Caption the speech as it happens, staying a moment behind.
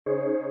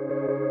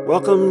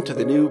Welcome to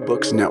the New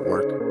Books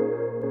Network.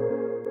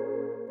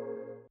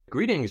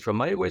 Greetings from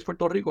Mayagüez,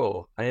 Puerto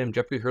Rico. I am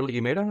Jeffrey Hurley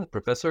Guimera,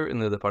 professor in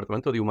the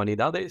Departamento de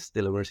Humanidades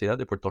de la Universidad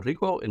de Puerto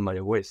Rico in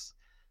Mayagüez.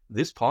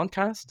 This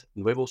podcast,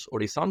 Nuevos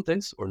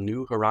Horizontes, or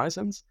New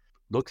Horizons,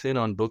 looks in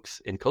on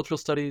books in cultural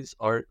studies,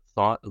 art,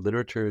 thought,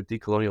 literature,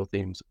 decolonial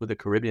themes with a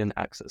Caribbean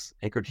axis,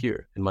 anchored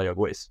here in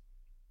Mayagüez.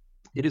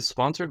 It is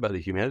sponsored by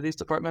the Humanities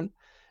Department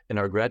and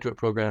our graduate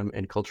program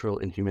in Cultural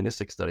and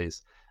Humanistic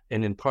Studies,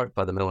 and in part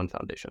by the Mellon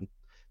Foundation.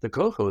 The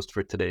co-host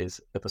for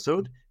today's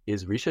episode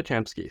is Risha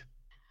Chamsky.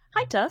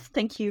 Hi, Duff.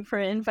 Thank you for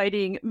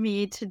inviting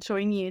me to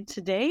join you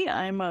today.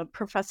 I'm a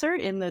professor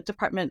in the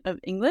Department of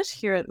English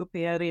here at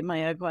UPR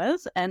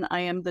Mayagüez, and I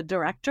am the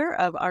director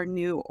of our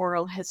new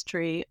Oral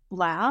History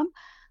Lab.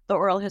 The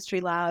Oral History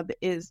Lab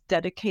is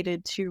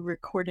dedicated to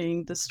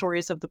recording the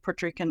stories of the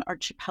Puerto Rican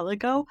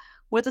archipelago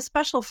with a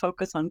special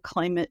focus on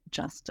climate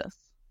justice.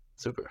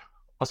 Super.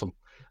 Awesome.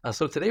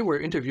 So today we're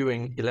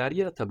interviewing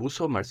Ilaria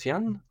Tabusso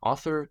Marcyan,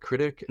 author,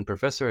 critic, and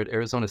professor at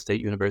Arizona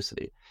State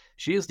University.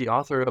 She is the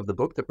author of the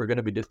book that we're going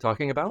to be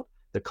talking about,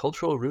 The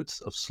Cultural Roots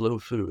of Slow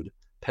Food,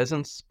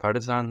 Peasants,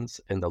 Partisans,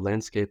 and the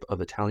Landscape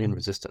of Italian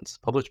Resistance,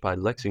 published by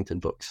Lexington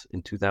Books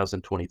in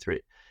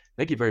 2023.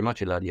 Thank you very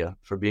much, Ilaria,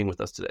 for being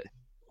with us today.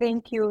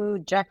 Thank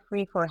you,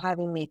 Jeffrey, for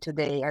having me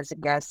today as a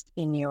guest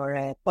in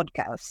your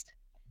podcast.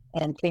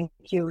 And thank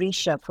you,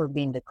 Risha, for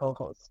being the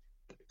co-host.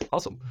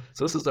 Awesome.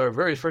 So this is our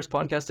very first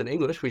podcast in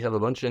English. We have a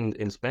bunch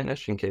in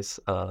Spanish in case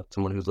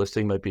someone who's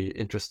listening might be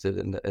interested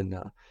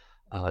in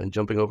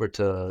jumping over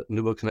to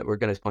New Books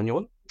Network en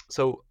Español.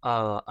 So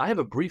I have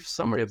a brief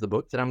summary of the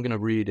book that I'm going to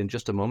read in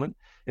just a moment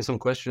and some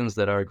questions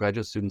that our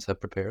graduate students have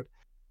prepared.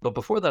 But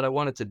before that, I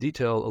wanted to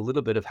detail a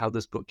little bit of how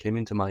this book came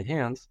into my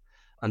hands.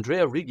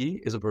 Andrea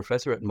Righi is a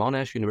professor at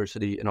Monash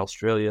University in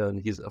Australia,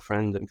 and he's a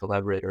friend and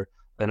collaborator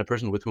and a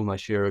person with whom I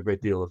share a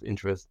great deal of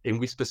interest. And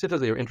we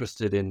specifically are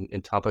interested in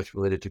topics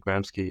related to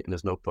Gramsci and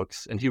his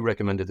notebooks, and he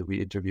recommended that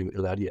we interview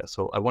Ilaria.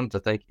 So I wanted to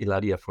thank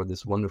Ilaria for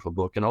this wonderful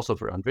book and also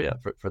for Andrea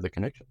for the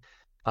connection.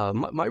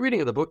 My reading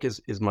of the book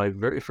is my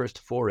very first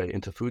foray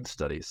into food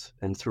studies.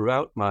 And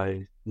throughout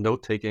my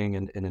note-taking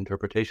and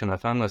interpretation, I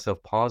found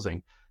myself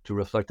pausing to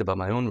reflect about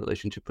my own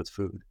relationship with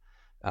food.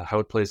 How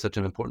it plays such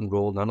an important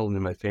role, not only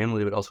in my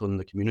family, but also in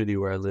the community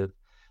where I live,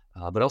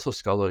 but also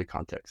scholarly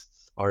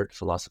contexts, art,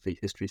 philosophy,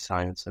 history,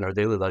 science, and our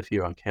daily life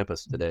here on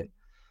campus today.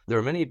 There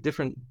are many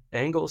different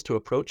angles to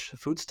approach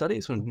food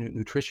studies, from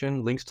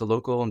nutrition, links to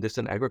local and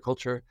distant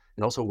agriculture,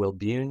 and also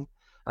well-being.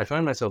 I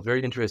find myself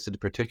very interested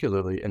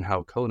particularly in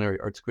how culinary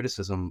arts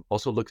criticism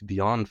also looks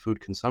beyond food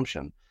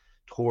consumption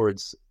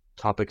towards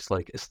topics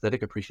like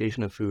aesthetic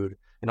appreciation of food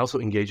and also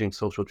engaging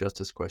social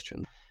justice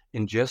questions,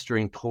 in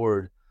gesturing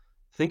toward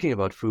thinking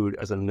about food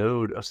as a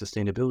node of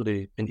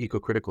sustainability and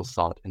eco-critical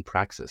thought and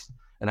praxis.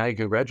 And I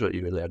congratulate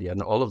you, Ilaria,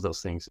 on all of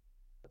those things.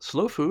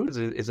 Slow food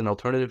is an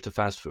alternative to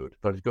fast food,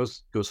 but it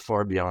goes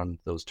far beyond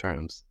those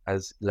terms.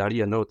 As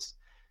Ilaria notes,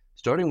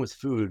 starting with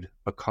food,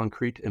 a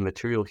concrete and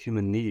material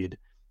human need,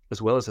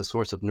 as well as a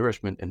source of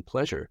nourishment and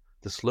pleasure,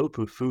 the slow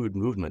food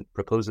movement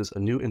proposes a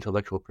new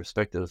intellectual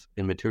perspective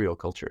in material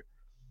culture.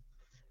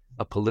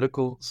 A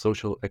political,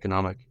 social,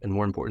 economic, and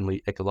more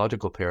importantly,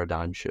 ecological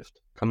paradigm shift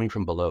coming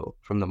from below,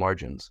 from the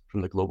margins, from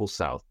the global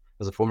south,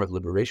 as a form of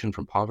liberation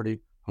from poverty,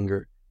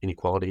 hunger,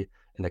 inequality,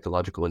 and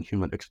ecological and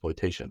human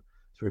exploitation.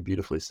 It's very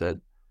beautifully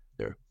said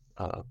there.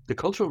 The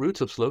cultural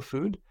roots of slow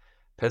food,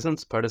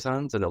 Peasants,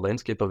 Partisans, and the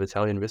Landscape of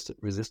Italian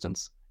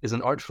Resistance is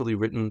an artfully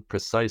written,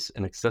 precise,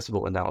 and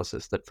accessible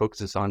analysis that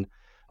focuses on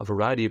a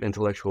variety of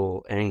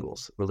intellectual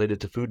angles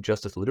related to food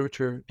justice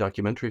literature,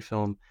 documentary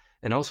film,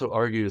 and also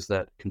argues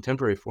that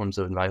contemporary forms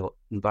of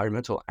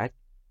environmental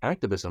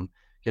activism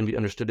can be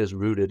understood as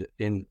rooted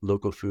in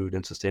local food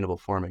and sustainable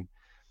farming,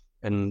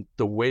 and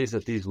the ways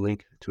that these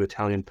link to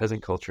Italian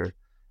peasant culture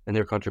and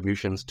their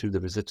contributions to the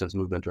resistance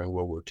movement during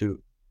World War II.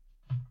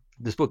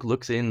 This book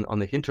looks in on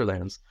the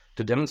hinterlands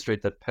to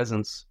demonstrate that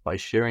peasants, by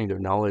sharing their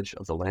knowledge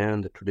of the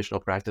land and traditional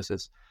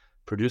practices,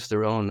 produce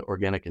their own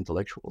organic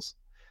intellectuals.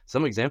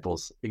 Some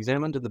examples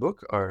examined in the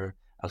book are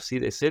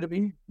Alcide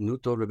Cervi,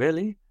 Nuto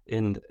Rebelli,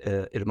 and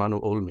Hermano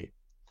Olmi.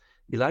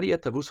 Ilaria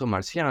Tabusso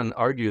Marcyan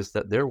argues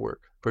that their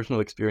work,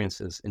 personal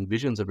experiences, and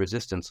visions of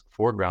resistance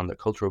foreground the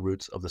cultural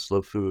roots of the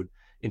slow food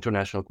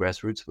international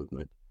grassroots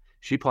movement.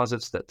 She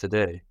posits that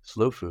today,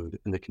 slow food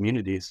in the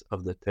communities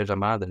of the Terra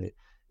Madre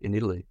in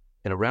Italy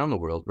and around the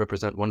world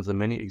represent one of the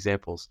many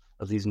examples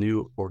of these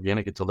new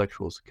organic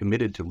intellectuals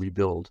committed to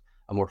rebuild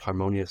a more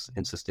harmonious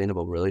and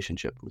sustainable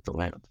relationship with the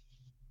land.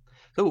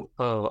 So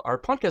our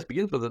podcast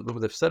begins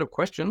with a set of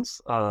questions.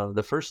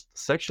 The first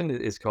section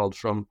is called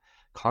From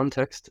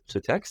Context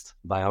to Text,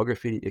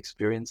 Biography,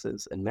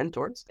 Experiences, and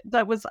Mentors.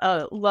 That was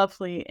a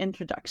lovely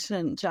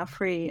introduction,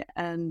 Jeffrey,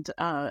 and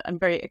I'm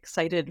very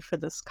excited for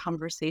this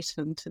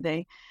conversation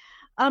today.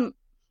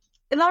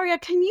 Ilaria,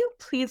 can you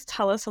please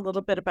tell us a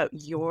little bit about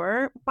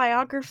your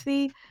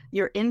biography,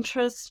 your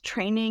interests,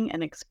 training,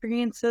 and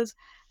experiences,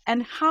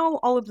 and how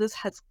all of this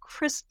has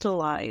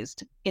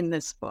crystallized in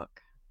this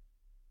book?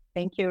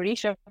 Thank you,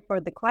 Risha,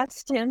 for the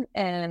question.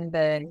 And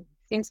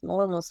seems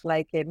almost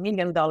like $1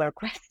 million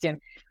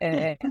question.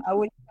 I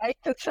will try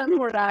to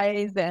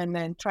summarize and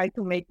then try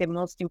to make the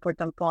most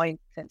important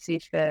points and see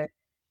if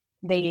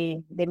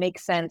they make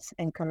sense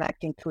and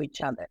connecting to each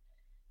other.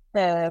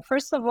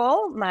 First of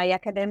all, my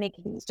academic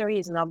history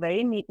is not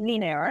very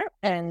linear.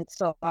 And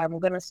so I'm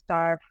going to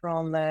start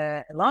from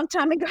a long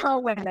time ago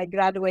when I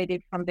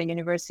graduated from the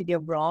University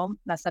of Rome,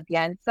 La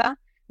Sapienza,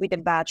 with a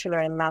bachelor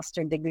and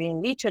master degree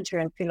in literature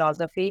and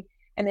philosophy,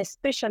 and a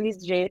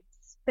specializing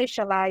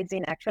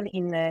actually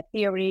in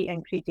theory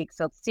and critics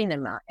of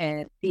cinema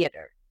and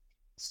theater.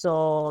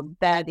 So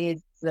that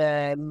is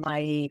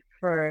my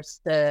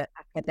first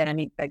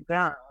academic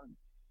background.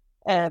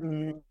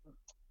 Um,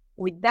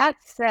 with that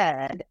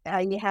said,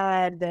 I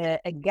had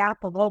a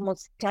gap of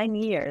almost 10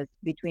 years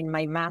between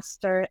my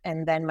master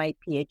and then my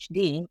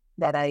PhD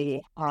that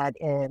I had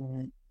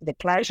the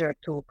pleasure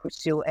to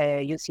pursue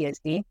at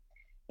UCSD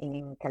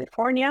in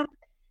California.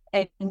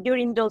 And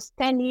during those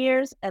 10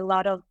 years, a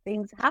lot of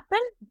things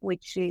happened,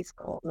 which is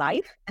called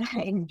life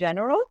in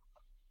general.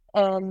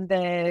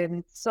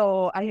 And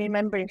so I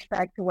remember, in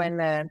fact,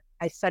 when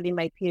I studied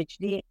my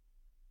PhD,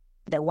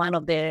 that one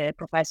of the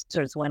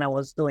professors, when I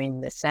was doing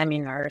the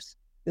seminars,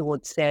 he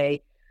would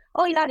say,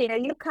 "Oh, Ilaria,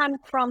 you come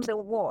from the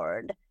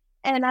word."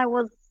 And I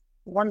was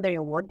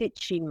wondering, what did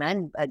she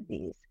mean by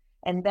this?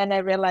 And then I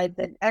realized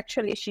that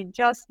actually she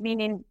just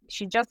meant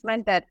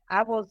that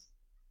I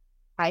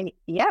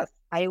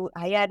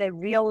had a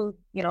real,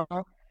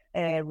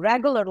 a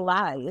regular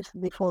life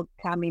before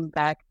coming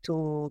back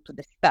to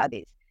the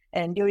studies.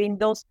 And during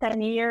those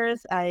 10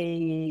 years,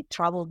 I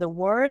traveled the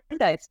world.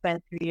 I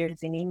spent 3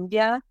 years in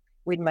India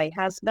with my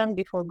husband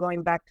before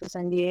going back to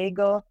San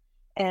Diego.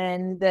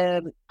 And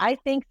I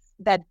think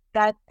that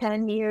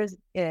 10 years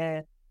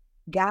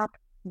gap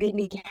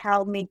really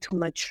helped me to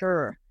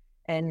mature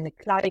and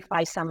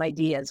clarify some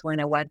ideas when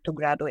I went to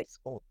graduate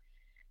school.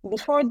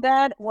 Before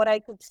that, what I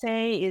could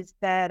say is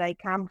that I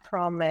come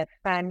from a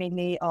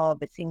family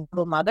of a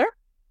single mother.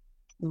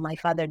 My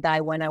father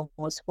died when I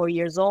was 4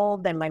 years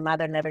old, and my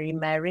mother never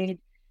remarried.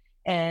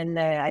 And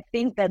I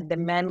think that the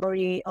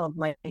memory of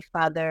my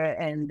father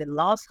and the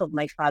loss of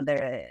my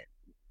father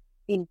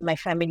in my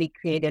family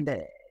created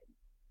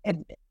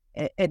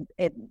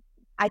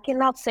I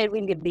cannot say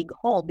really a big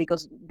hole,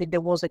 because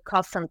there was a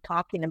constant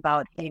talking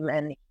about him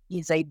and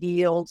his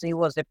ideals. He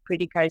was a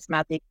pretty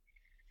charismatic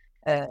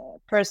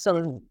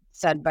person,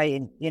 said by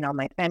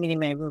my family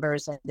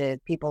members and the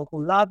people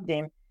who loved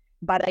him.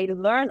 But I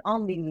learned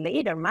only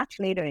later, much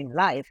later in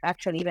life,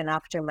 actually even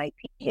after my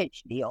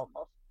PhD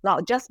almost,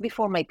 no, just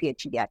before my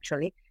PhD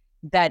actually,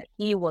 that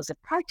he was a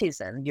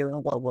partisan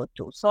during World War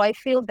II. So I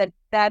feel that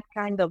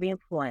kind of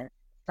influenced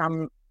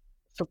some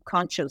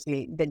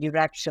subconsciously the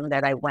direction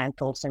that I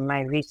went also in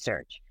my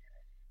research.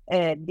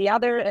 The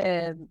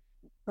other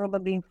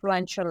probably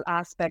influential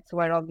aspects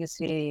were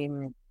obviously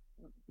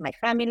my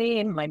family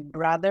and my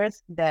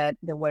brothers, that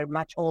they were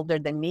much older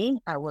than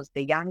me. I was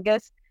the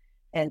youngest.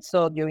 And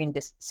so during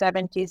the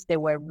 70s, they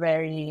were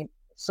very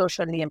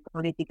socially and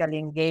politically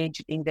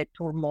engaged in the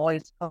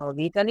turmoils of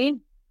Italy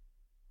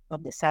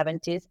of the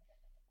 70s.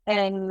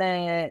 And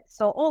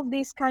so all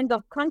these kind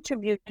of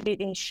contributed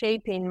in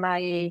shaping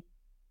my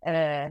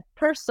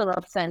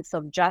personal sense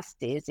of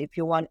justice, if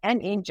you want,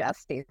 and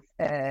injustice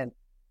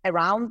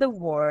around the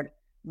world,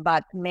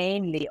 but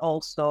mainly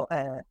also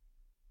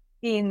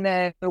in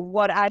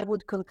what I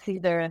would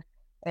consider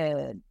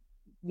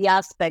the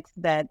aspects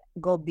that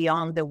go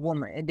beyond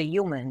the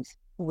humans,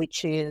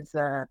 which is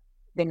the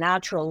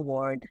natural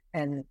world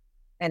and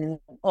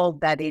all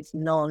that is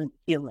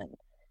non-human.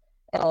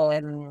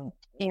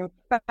 In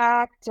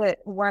fact,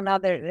 one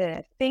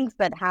other things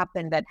that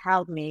happened that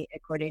helped me,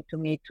 according to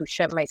me, to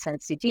shape my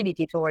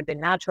sensitivity toward the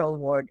natural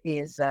world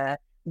is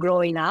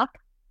growing up,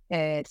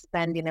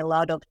 spending a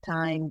lot of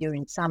time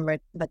during summer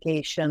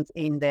vacations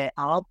in the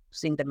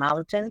Alps, in the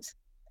mountains.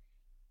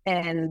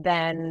 And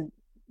then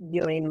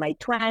during my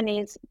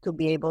 20s, to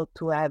be able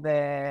to have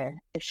a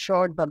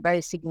short but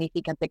very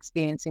significant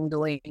experience in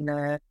working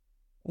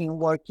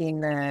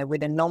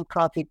with a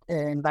non-profit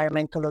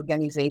environmental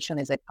organization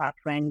as a park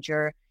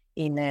ranger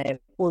in a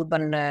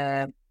urban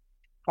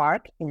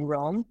park in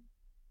Rome.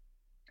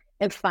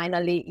 And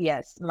finally,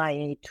 yes,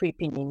 my trip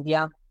in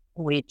India,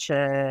 which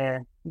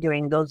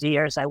during those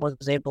years I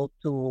was able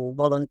to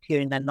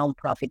volunteer in a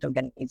non-profit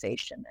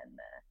organization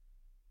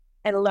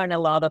and learn a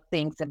lot of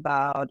things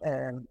about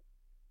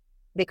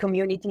the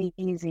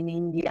communities in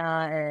India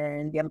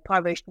and the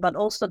impoverished, but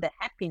also the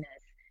happiness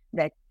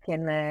that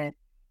can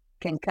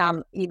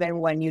come even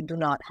when you do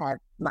not have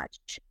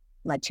much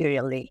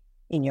materially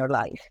in your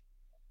life.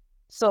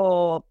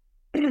 So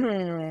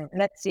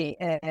let's see,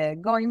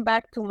 going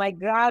back to my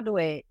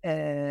graduate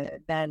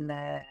times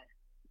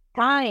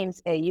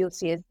at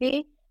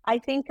UCSD, I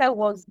think I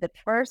was the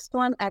first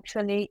one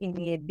actually in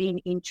being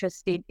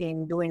interested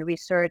in doing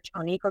research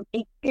on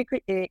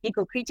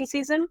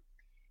eco-criticism.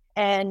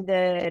 And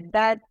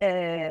that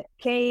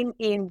came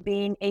in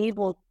being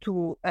able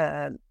to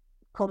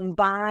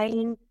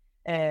combine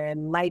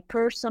my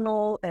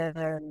personal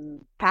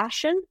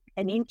passion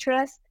and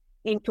interest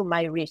into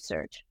my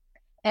research.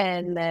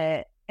 And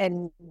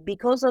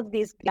because of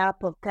this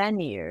gap of 10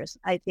 years,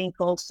 I think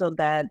also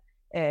that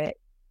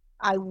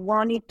I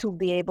wanted to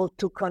be able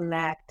to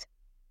connect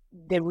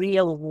the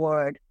real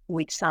world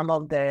with some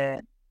of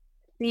the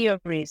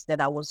theories that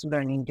I was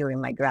learning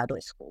during my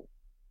graduate school.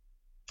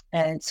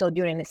 And so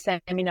during the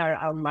seminar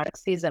on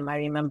Marxism, I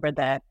remember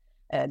that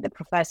the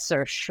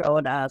professor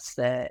showed us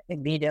a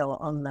video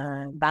on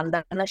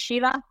Vandana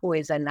Shiva, who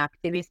is an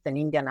activist, an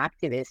Indian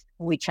activist,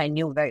 which I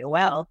knew very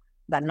well,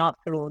 but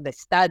not through the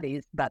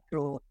studies, but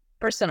through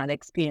personal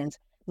experience.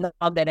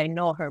 Not that I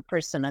know her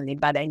personally,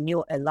 but I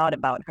knew a lot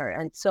about her.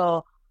 And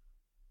so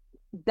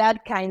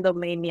that kind of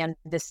made me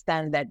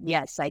understand that,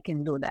 yes, I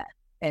can do that.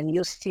 And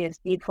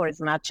UCSD, for as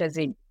much as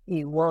it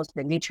was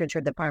the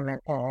literature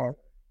department,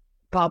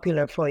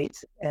 popular for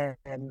its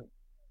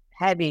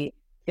heavy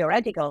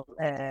theoretical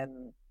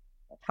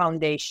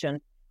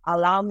foundation,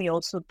 allow me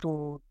also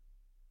to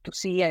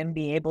see and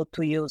be able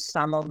to use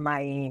some of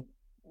my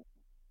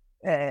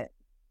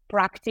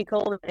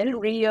practical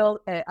and real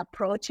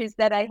approaches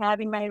that I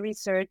have in my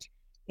research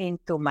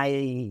into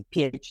my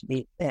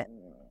PhD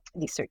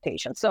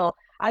dissertation. So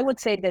I would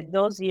say that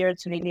those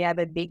years really have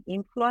a big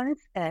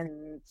influence.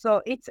 And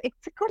so it's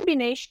a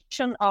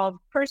combination of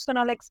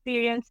personal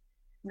experience,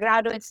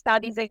 graduate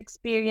studies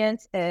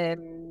experience,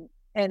 and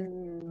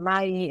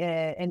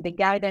the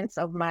guidance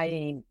of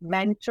my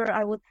mentor,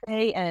 I would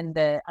say, and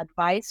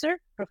advisor,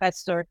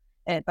 Professor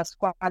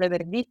Pasquale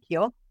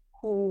Verdicchio,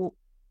 who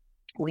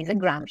is a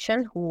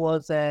Gramscian, who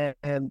was the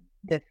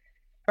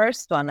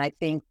first one, I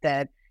think,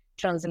 that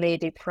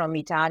translated from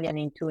Italian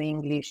into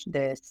English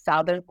the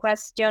Southern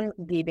Question,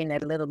 giving a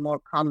little more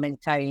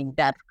commentary,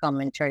 in-depth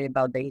commentary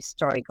about the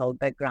historical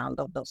background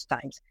of those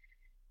times.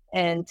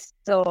 And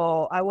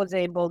so I was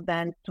able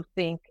then to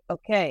think,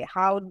 okay,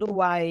 how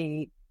do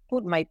I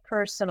put my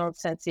personal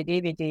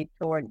sensitivity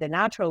toward the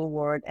natural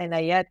world? And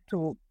I had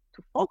to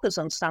focus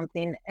on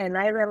something. And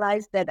I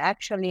realized that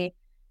actually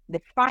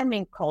the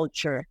farming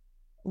culture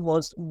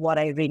was what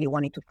I really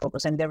wanted to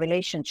focus on, the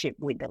relationship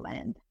with the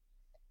land.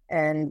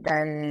 And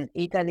then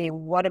Italy,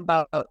 what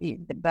about the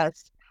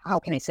best, how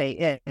can I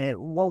say,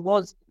 what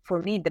was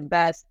for me the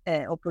best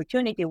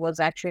opportunity was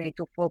actually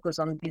to focus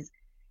on this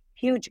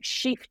huge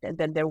shift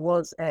that there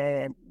was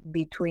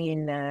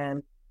between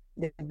the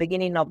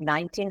beginning of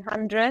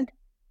 1900,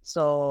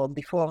 so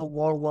before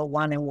World War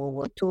One and World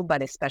War Two,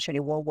 but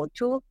especially World War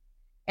Two,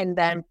 and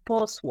then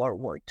post-World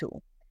War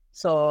Two.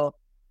 So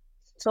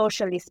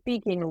socially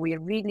speaking, we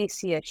really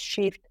see a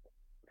shift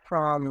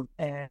from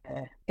a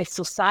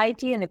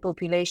society and a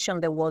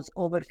population that was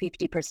over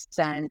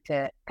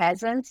 50%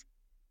 peasants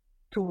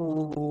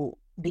to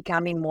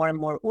becoming more and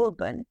more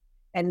urban.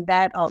 And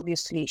that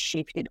obviously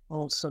shifted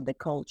also the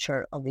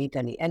culture of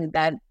Italy. And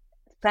that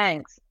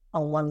thanks,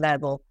 on one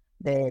level,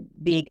 the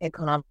big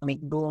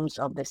economic booms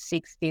of the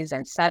 60s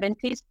and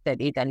 70s that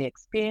Italy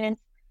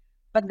experienced,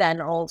 but then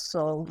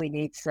also with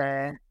its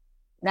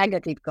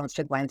negative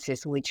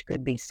consequences, which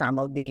could be some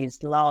of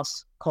these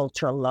loss,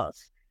 cultural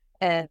loss.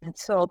 And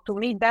so to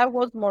me, that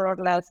was more or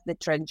less the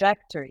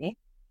trajectory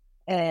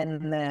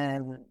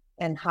and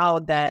how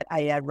that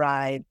I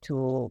arrived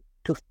to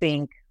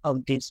think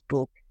of this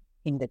book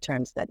in the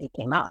terms that it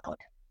came out.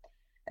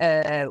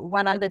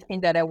 One other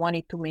thing that I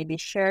wanted to maybe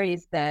share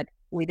is that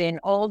within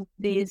all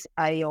this,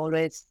 I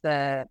always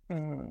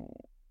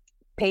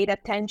paid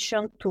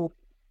attention to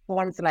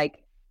forms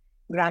like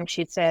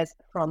Gramsci says,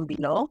 from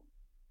below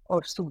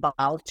or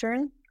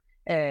subaltern.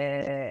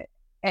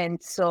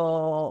 And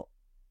so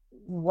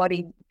what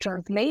it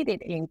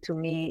translated into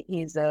me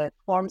is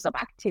forms of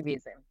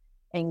activism,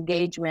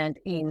 engagement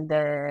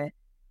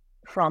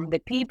from the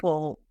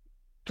people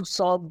to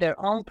solve their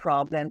own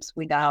problems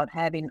without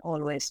having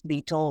always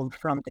be told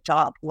from the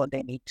top what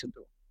they need to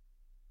do.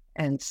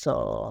 And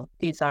so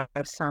these are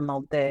some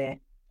of the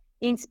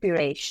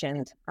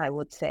inspirations, I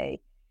would say.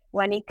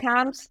 When it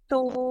comes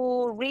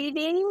to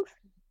readings,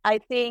 I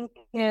think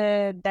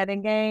that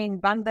again,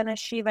 Vandana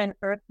Shiva and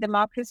Earth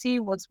Democracy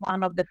was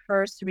one of the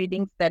first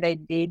readings that I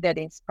did that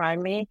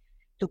inspired me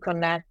to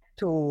connect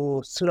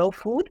to slow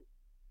food.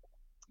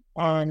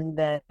 And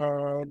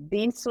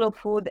being slow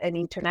food, an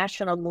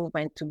international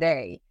movement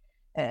today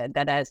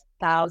that has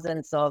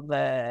thousands of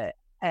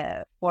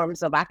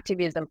forms of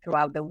activism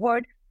throughout the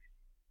world,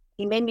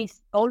 it made me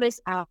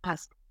always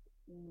ask,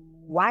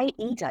 why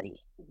Italy?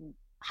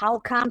 How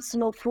come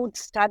slow food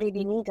started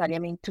in Italy? I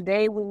mean,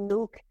 today we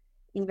look,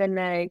 even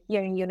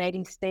here in the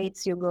United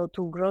States, you go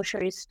to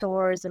grocery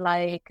stores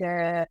like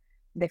the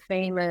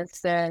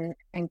famous and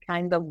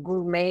kind of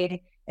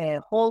gourmet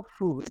Whole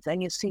Foods,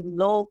 and you see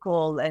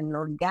local and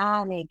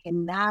organic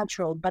and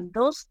natural, but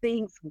those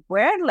things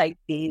were like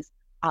this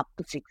up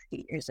to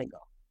 60 years ago.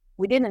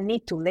 We didn't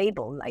need to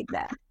label like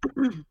that.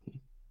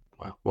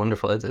 Wow,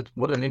 wonderful.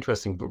 What an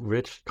interesting,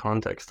 rich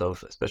context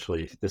of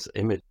especially this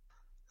image.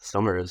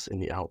 summers in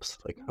the Alps.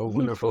 Like, how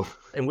wonderful.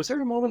 And was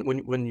there a moment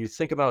when you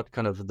think about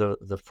kind of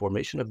the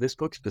formation of this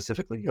book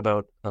specifically,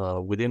 about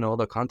within all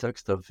the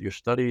context of your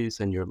studies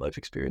and your life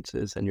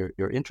experiences and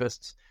your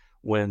interests,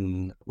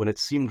 when it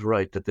seemed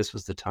right that this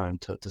was the time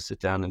to sit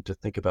down and to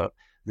think about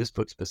this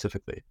book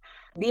specifically?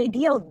 The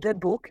idea of the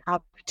book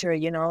after,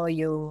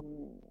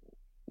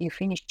 you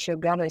finish your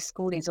graduate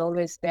school is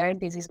always there.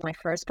 This is my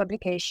first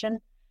publication.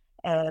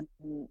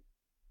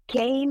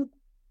 Came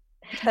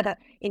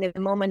in a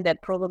moment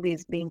that probably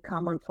is being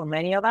common for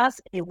many of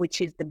us,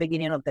 which is the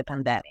beginning of the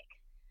pandemic.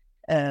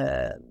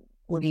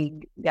 We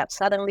got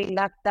suddenly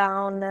locked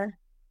down,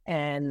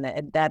 and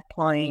at that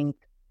point,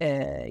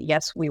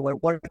 yes, we were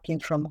working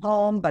from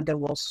home, but there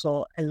was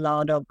also a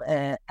lot of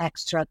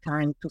extra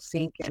time to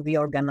think and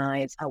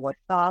reorganize our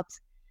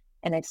thoughts.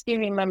 And I still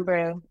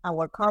remember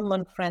our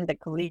common friend, a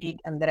colleague,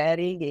 Andrea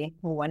Righi,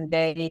 who one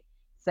day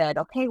said,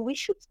 okay, we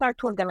should start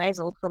to organize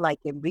also like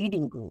a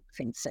reading group,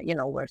 since,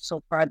 we're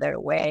so farther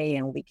away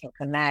and we can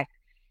connect.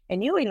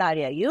 And you,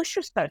 Ilaria, you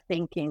should start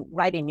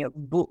writing your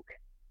book.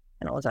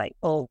 And I was like,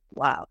 oh,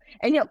 wow.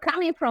 And,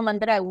 coming from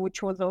Andrea,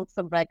 which was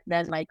also back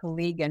then my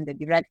colleague and the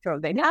director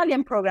of the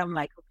Italian program, I'm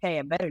like, okay,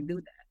 I better do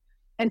that.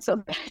 And so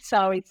that's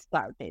how it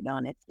started,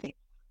 honestly.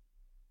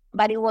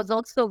 But it was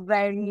also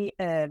very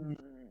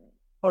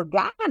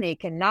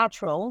organic and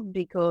natural,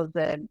 because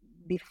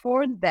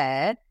before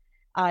that,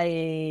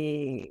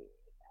 I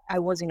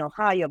was in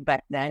Ohio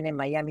back then, in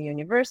Miami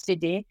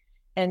University,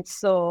 and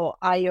so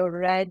I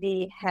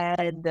already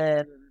had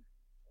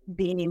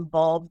been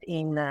involved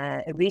in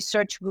a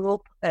research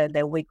group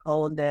that we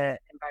called the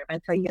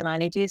Environmental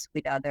Humanities,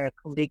 with other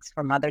colleagues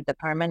from other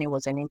departments. It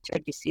was an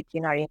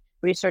interdisciplinary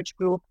research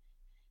group.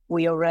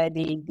 We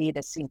already did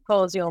a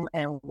symposium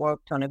and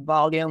worked on a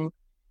volume.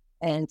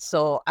 And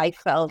so I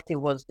felt it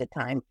was the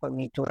time for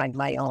me to write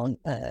my own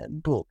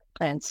book.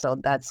 And so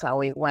that's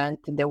how it went.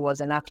 There was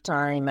enough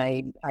time.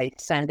 I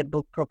sent a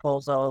book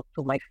proposal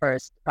to my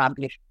first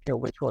publisher,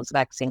 which was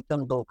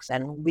Lexington Books.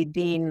 And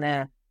within,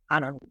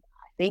 I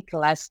think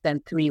less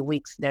than 3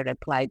 weeks, they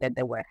replied that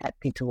they were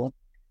happy to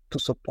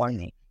support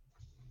me.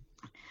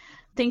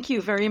 Thank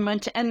you very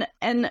much. And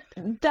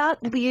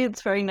that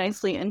leads very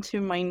nicely into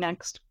my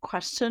next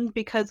question,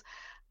 because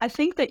I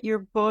think that your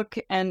book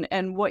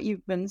and what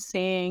you've been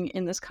saying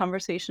in this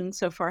conversation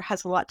so far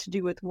has a lot to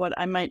do with what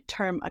I might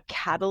term a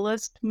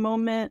catalyst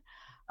moment,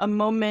 a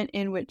moment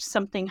in which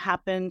something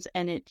happens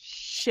and it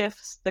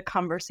shifts the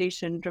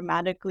conversation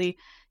dramatically.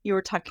 You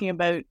were talking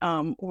about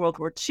World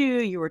War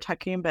II, you were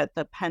talking about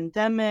the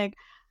pandemic,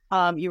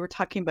 you were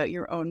talking about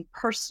your own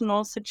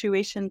personal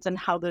situations and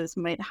how those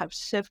might have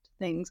shifted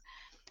things.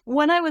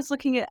 When I was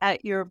looking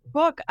at your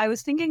book, I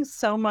was thinking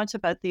so much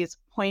about these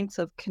points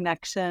of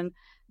connection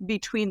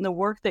between the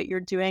work that you're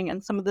doing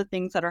and some of the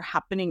things that are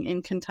happening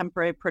in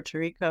contemporary Puerto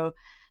Rico.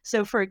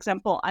 So, for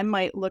example, I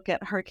might look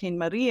at Hurricane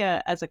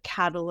Maria as a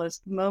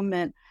catalyst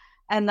moment.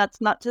 And that's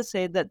not to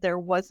say that there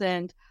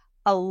wasn't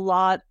a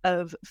lot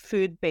of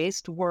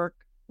food-based work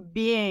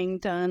being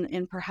done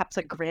in perhaps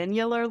a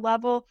granular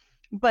level,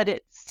 but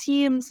it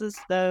seems as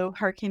though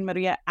Hurricane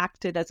Maria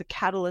acted as a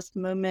catalyst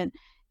moment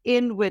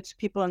in which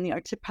people in the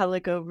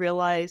archipelago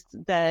realized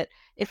that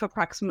if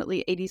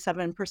approximately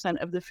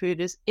 87% of the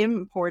food is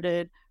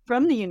imported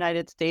from the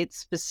United States,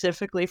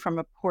 specifically from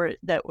a port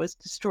that was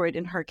destroyed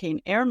in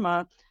Hurricane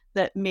Irma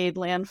that made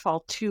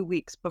landfall 2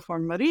 weeks before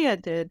Maria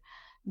did,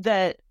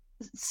 that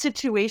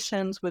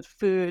situations with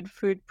food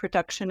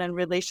production and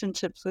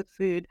relationships with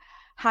food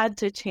had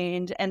to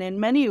change. And in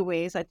many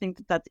ways, I think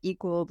that that's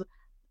equaled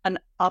an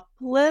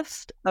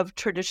uplift of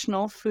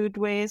traditional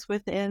foodways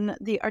within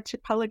the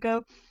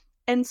archipelago.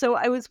 And so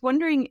I was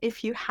wondering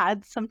if you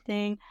had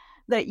something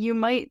that you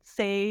might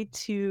say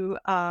to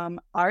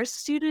our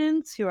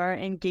students who are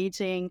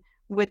engaging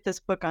with this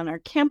book on our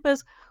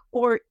campus,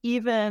 or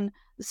even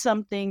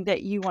something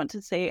that you want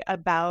to say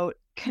about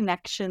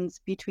connections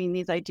between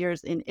these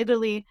ideas in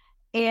Italy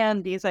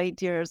and these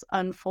ideas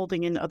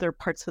unfolding in other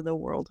parts of the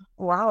world.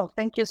 Wow,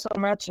 thank you so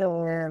much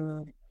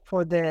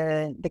for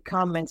the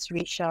comments,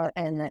 Risha,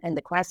 and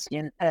the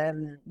question.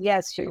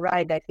 Yes, you're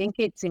right. I think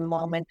it's a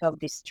moment of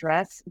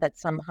distress that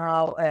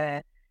somehow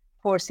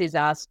forces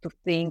us to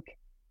think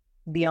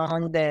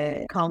beyond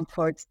the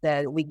comforts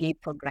that we give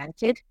for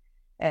granted.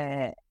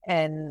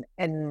 And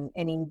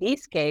in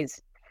this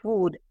case,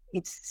 food,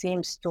 it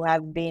seems to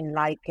have been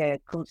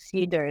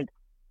considered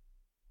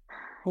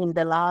in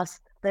the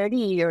last 30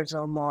 years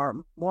or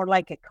more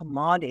like a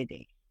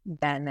commodity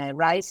than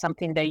rice,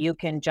 something that you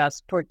can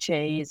just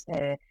purchase,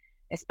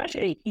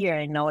 especially here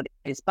I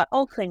noticed, but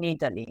also in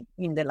Italy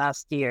in the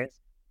last years.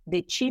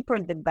 The cheaper,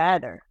 the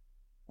better.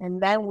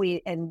 And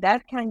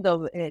that kind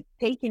of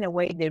taking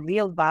away the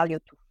real value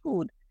to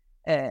food,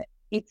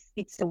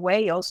 it's a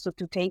way also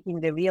to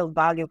taking the real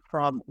value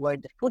from where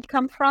the food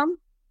comes from,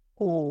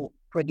 who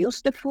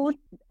produced the food,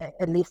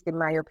 at least in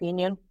my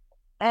opinion,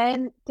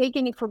 and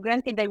taking it for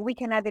granted that we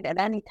can have it at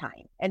any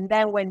time. And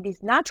then when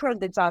these natural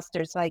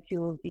disasters, like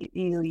you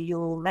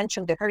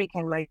mentioned the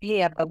Hurricane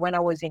Maria, but when I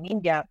was in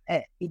India,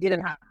 it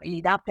didn't happen.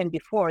 It happened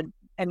before,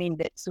 I mean,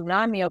 the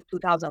tsunami of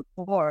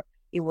 2004,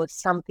 it was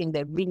something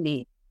that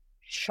really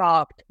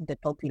shocked the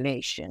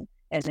population.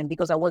 And then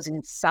because I was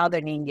in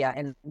southern India,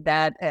 and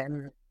that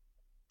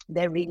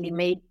really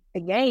made,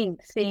 again,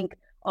 think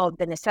of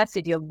the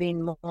necessity of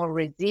being more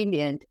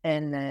resilient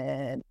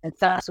and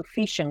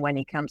self-sufficient when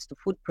it comes to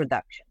food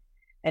production,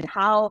 and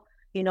how,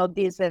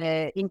 this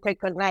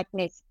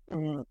interconnectedness,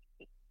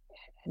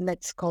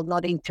 let's call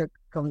not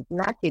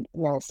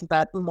interconnectedness,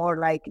 but more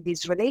like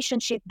this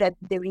relationship, that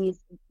there is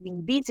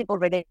invisible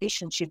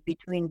relationship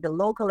between the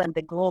local and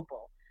the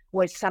global,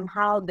 where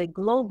somehow the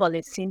global,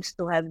 it seems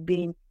to have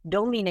been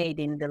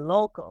dominating the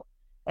local.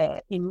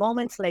 In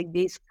moments like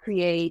this,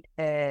 it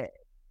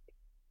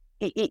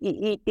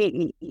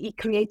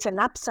creates an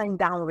upside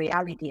down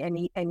reality,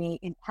 and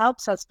it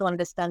helps us to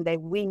understand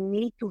that we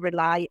need to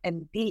rely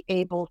and be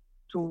able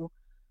to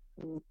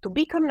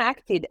be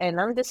connected and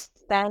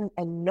understand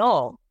and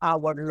know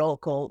our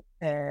local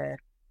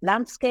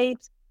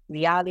landscapes,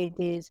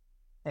 realities,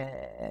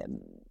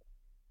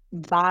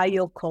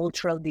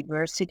 biocultural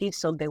diversity,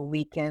 so that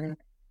we can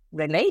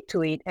relate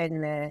to it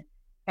and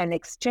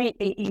exchange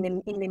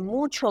in a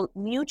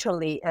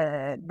mutually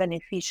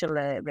beneficial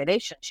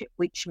relationship,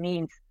 which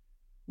means,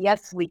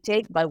 yes, we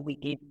take, but we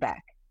give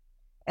back.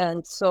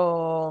 And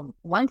so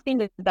one thing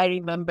that I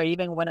remember,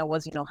 even when I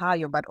was in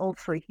Ohio, but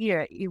also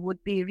here, it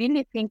would be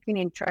really thinking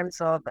in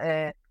terms of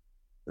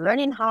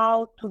learning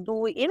how to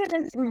do even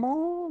a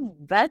small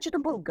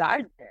vegetable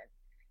garden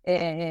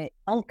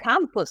on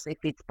campus,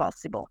 if it's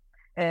possible.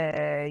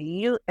 At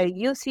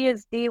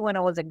UCSD, when I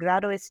was a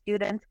graduate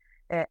student,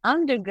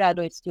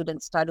 undergraduate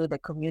students started a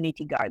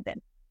community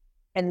garden.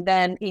 And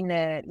then in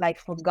like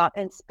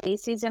forgotten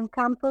spaces on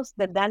campus,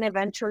 that then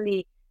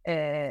eventually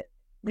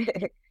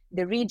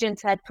the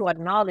regents had to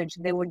acknowledge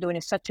they were doing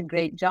such a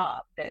great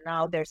job that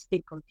now they're still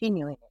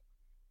continuing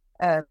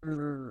it.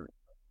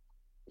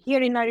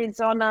 Here in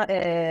Arizona,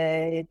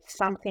 it's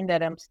something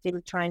that I'm still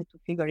trying to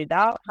figure it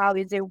out. How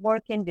is it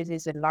working? This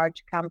is a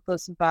large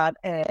campus, but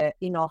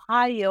in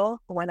Ohio,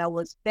 when I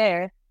was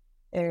there,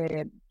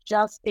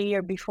 just a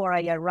year before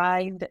I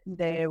arrived,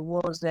 there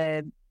was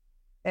the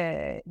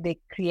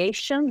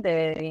creation,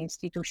 the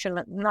institution,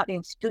 not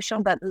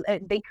institution, but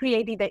they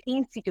created the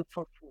Institute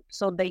for Food.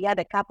 So they had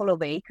a couple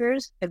of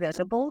acres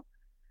available,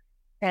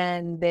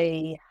 and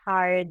they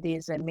hired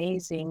this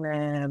amazing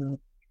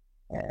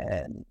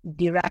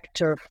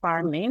director of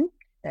farming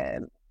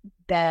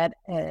that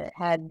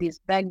had this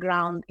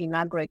background in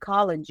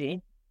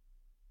agroecology,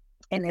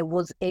 and it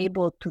was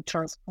able to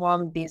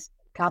transform this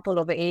couple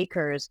of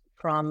acres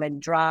from a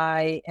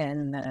dry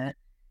and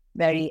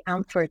very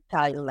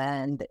unfertile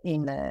land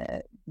in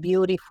a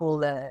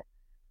beautiful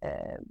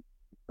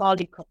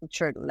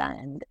polycultured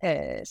land.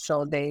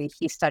 So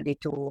he started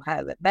to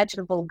have a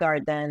vegetable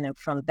garden, and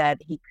from that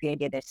he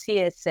created a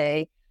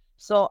CSA.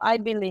 So I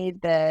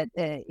believe that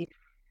if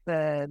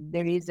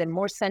there is a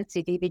more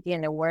sensitivity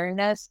and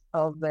awareness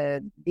of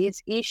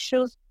these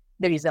issues,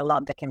 there is a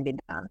lot that can be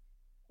done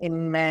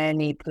in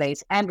many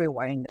places,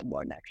 everywhere in the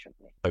world, actually.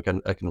 I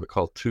can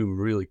recall two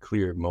really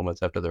clear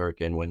moments after the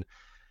hurricane when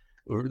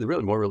they're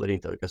really more relating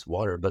to, I guess,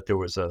 water, but there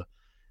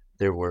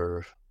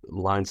were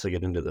lines to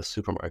get into the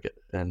supermarket,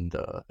 and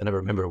I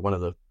remember one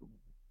of the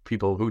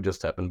people who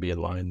just happened to be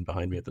in line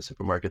behind me at the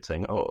supermarket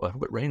saying, "Oh, I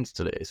hope it rains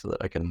today so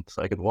that I can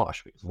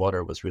wash," because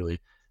water was really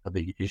a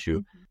big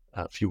issue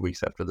a few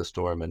weeks after the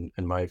storm,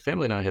 and my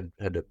family and I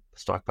had a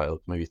stockpile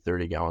of maybe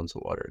 30 gallons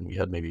of water, and we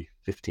had maybe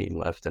 15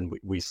 left, and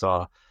we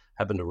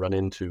happened to run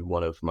into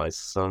one of my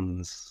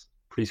son's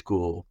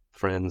preschool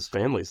friends'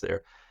 families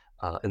there,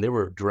 and they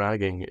were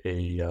dragging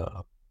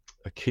a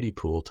kiddie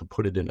pool to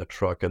put it in a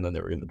truck, and then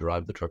they were going to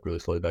drive the truck really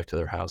slowly back to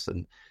their house,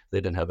 and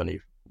they didn't have any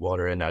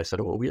water. And I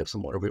said, "Oh, well, we have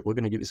some water. We're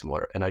going to give you some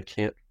water." And I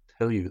can't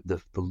tell you the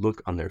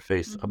look on their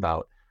face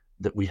about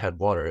that we had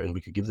water and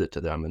we could give it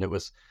to them. And it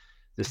was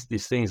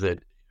these things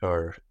that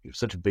are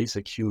such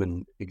basic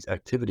human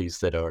activities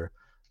that are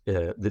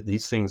that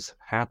these things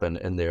happen,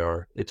 and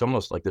it's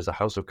almost like there's a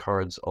house of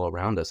cards all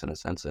around us in a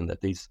sense, and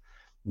that these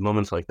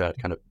moments like that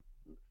kind of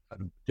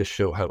just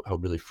show how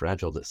really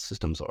fragile the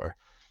systems are.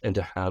 And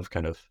to have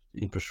kind of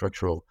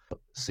infrastructural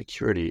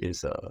security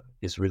is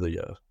really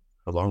a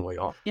long way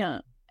off. Yeah.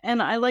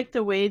 And I like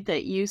the way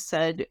that you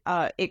said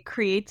it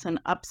creates an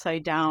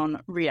upside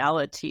down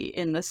reality,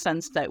 in the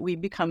sense that we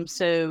become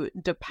so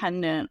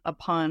dependent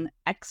upon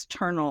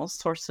external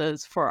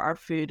sources for our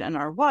food and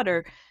our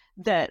water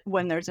that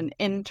when there's an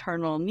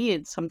internal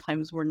need,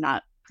 sometimes we're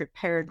not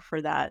prepared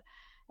for that.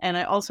 And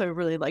I also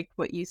really liked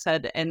what you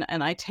said, and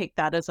I take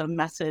that as a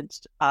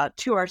message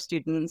to our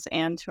students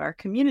and to our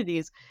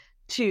communities,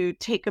 to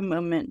take a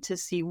moment to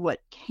see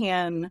what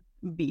can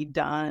be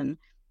done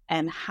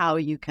and how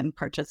you can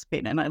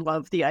participate. And I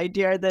love the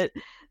idea that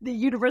the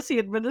university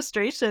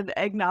administration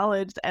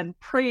acknowledged and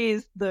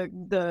praised the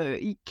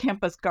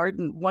campus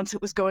garden once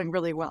it was going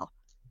really well.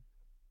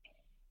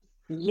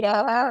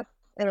 Yeah,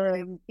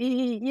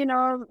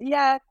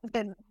 yeah.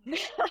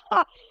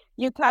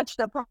 You touched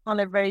upon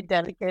a very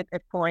delicate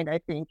point, I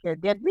think.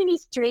 The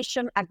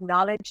administration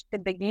acknowledged the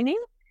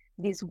beginning,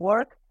 this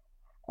work,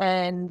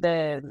 And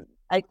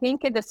I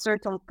think at a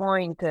certain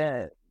point,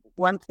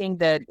 one thing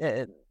that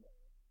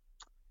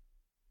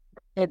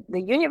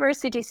the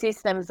university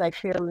systems, I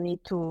feel, need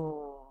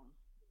to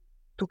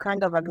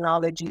kind of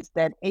acknowledge is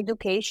that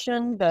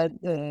education that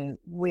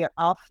we are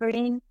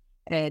offering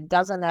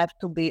doesn't have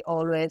to be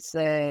always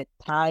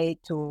tied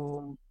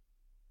to,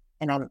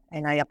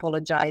 and I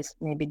apologize,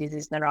 maybe this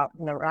is not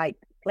the right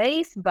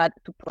place, but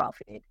to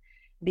profit,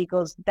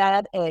 because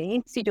that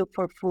Institute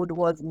for Food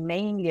was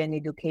mainly an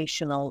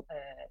educational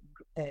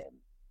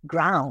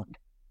ground.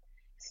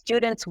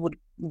 Students would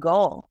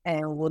go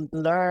and would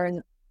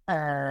learn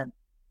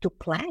to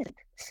plant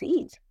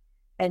seeds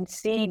and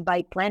see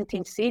by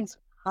planting seeds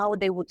how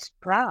they would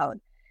sprout.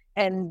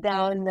 And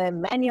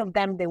then many of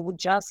them, they would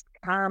just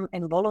come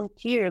and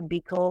volunteer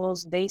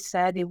because they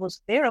said it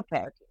was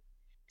therapeutic.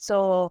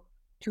 So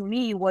to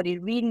me, what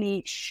it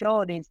really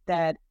showed is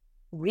that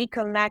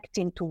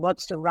reconnecting to what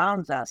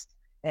surrounds us,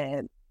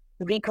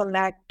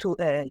 reconnect to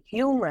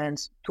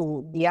humans,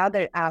 to the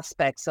other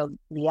aspects of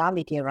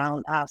reality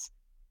around us,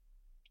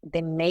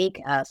 they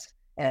make us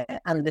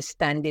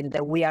understanding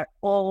that we are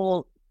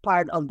all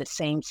part of the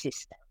same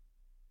system.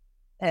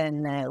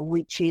 And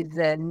which is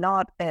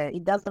not,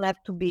 it doesn't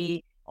have to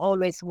be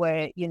always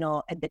where,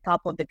 at the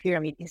top of the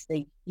pyramid is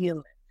the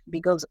human.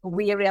 Because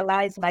we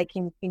realize, like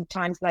in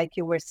times like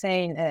you were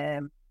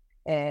saying,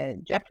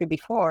 Jeffrey,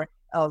 before,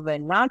 of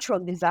natural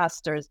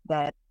disasters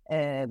that,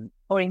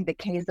 or in the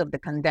case of the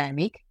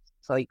pandemic,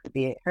 so it could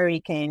be a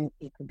hurricane,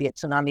 it could be a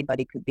tsunami,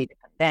 but it could be the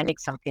pandemic,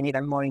 something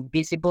even more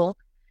invisible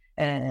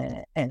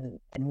and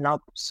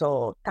not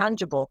so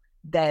tangible,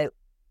 that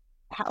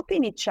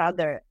helping each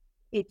other,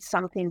 it's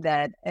something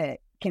that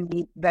can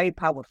be very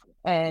powerful.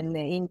 And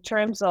in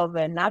terms of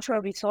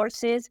natural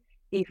resources,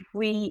 if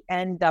we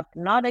end up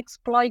not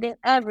exploiting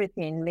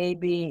everything,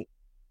 maybe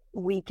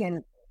we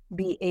can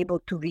be able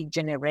to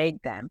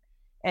regenerate them.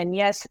 And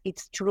yes,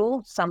 it's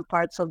true, some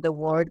parts of the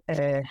world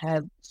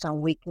have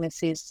some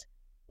weaknesses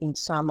in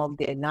some of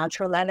the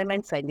natural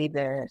elements. I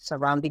live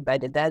surrounded by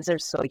the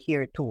desert, so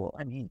here too,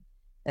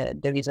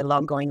 there is a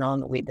lot going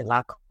on with the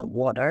lack of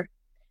water.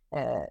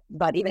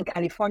 But even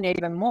California,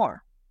 even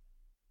more.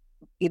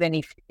 Even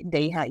if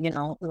they have,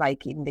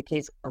 like in the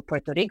case of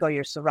Puerto Rico,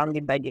 you're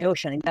surrounded by the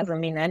ocean, it doesn't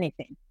mean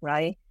anything,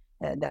 right?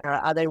 There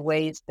are other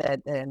ways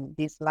that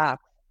this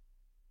lacks.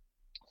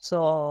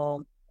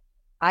 So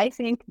I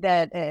think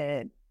that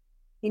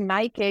in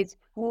my case,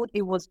 food,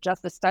 it was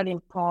just a starting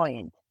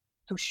point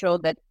to show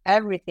that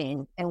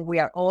everything, and we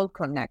are all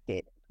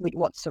connected with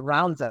what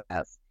surrounds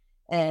us.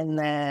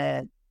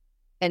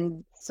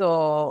 And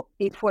so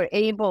if we're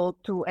able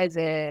to, as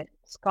a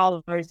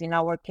scholars in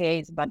our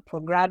case, but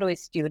for graduate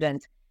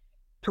students,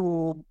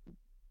 to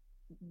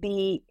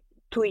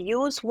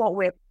use what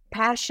we're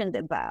passionate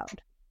about,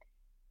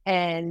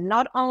 and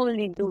not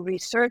only do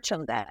research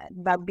on that,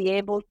 but be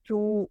able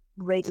to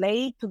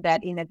relate to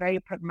that in a very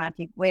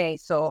pragmatic way.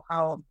 So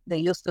how they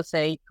used to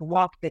say, to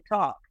walk the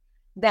talk,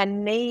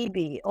 then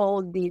maybe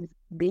all these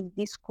big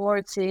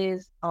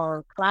discourses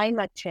on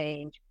climate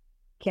change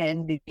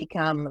can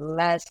become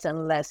less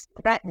and less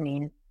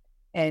threatening,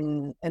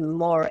 and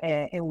more,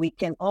 and we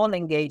can all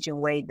engage in a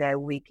way that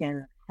we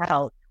can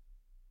help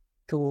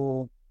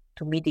to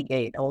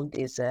mitigate all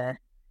this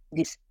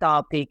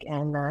topic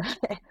and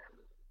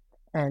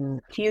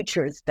and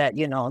futures that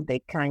they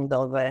kind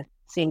of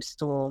seems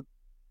to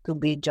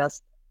be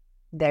just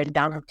they're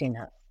daunting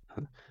us.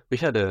 We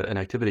had an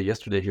activity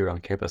yesterday here on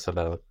campus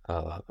about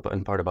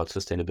in part about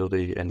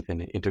sustainability and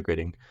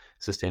integrating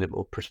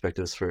sustainable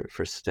perspectives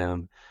for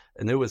STEM.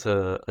 And there was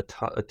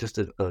just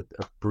a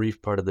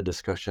brief part of the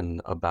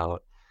discussion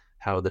about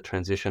how the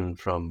transition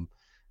from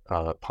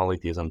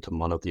polytheism to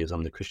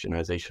monotheism, the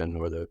Christianization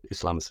or the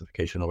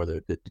Islamicification, or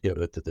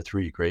the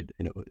three great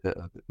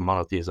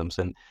monotheisms,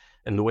 and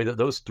the way that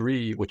those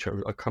three, which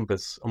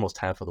encompass almost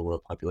half of the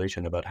world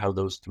population, about how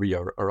those three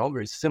are all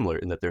very similar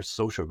in that they're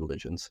social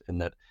religions,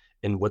 and that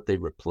in what they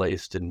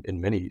replaced in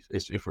many,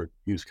 if we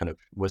use kind of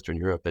Western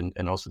Europe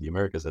and also the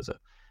Americas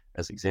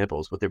as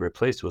examples, what they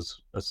replaced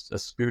was a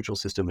spiritual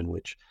system in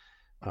which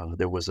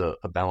there was a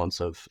balance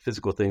of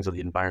physical things of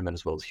the environment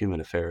as well as human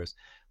affairs.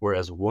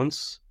 Whereas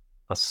once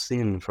a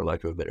sin, for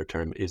lack of a better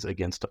term, is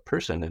against a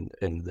person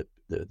and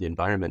the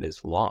environment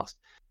is lost,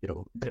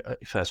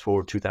 fast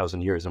forward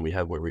 2,000 years and we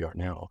have where we are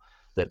now,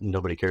 that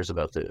nobody cares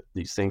about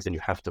these things, and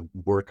you have to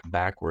work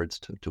backwards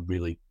to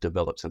really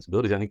develop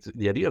sensibilities. I think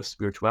the idea of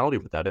spirituality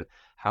with that and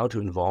how to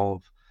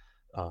involve,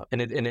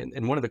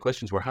 and one of the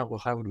questions were how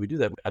would we do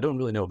that? I don't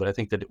really know, but I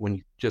think that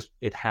when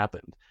it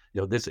happened,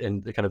 this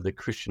and the kind of the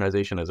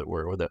Christianization, as it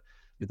were, or the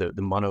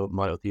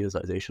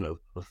monotheization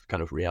of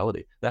kind of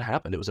reality, that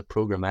happened. It was a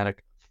programmatic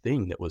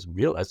thing that was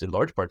realized in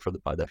large part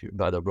by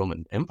the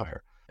Roman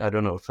Empire. I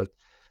don't know if it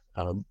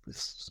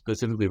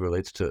specifically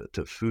relates to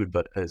food,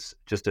 but as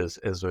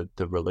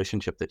the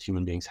relationship that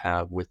human beings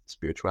have with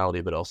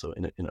spirituality, but also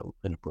in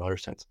a broader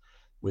sense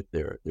with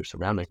their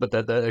surroundings. But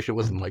that actually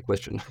wasn't my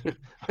question.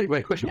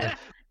 My question was,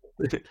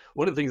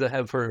 one of the things I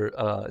have for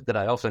that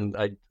I often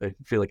I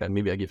feel like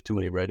maybe I give too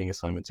many writing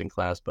assignments in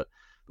class, but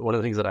one of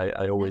the things that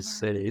I always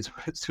say is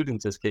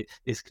students is que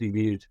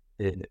escribir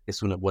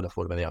es una buena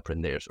forma de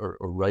aprender, or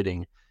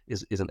writing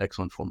is an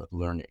excellent form of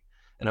learning.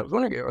 And I was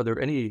wondering, are there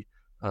any,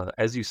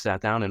 as you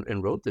sat down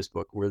and wrote this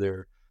book, were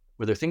there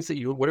things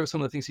what are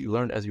some of the things that you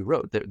learned as you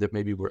wrote that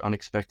maybe were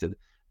unexpected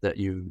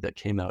that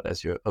came out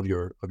as your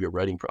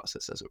writing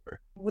process, as it were?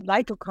 Would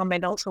like to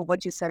comment also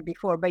what you said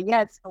before, but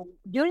yes,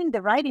 during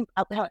the writing,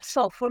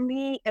 so for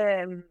me,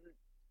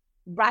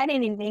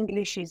 writing in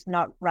English is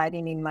not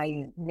writing in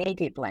my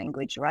native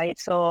language, right?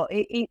 So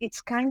it's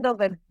kind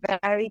of a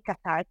very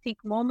cathartic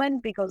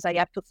moment because I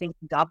have to think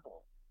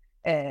double.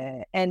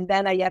 And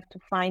then I have to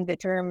find the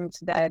terms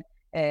that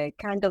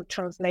kind of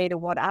translate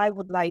what I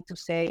would like to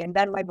say. And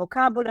then my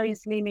vocabulary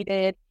is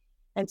limited.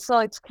 And so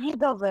it's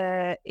kind of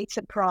it's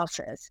a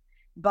process.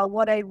 But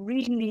what I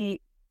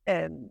really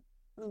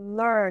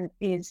learned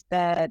is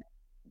that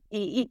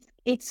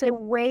it's a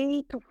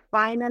way to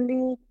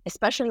finally,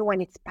 especially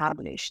when it's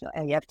published,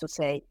 I have to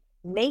say,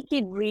 make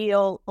it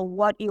real, or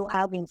what you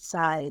have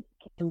inside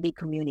can be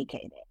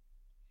communicated.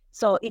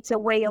 So it's a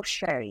way of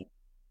sharing.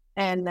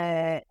 And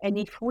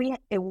if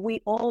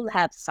we all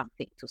have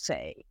something to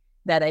say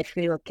that I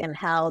feel can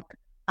help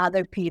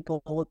other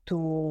people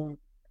to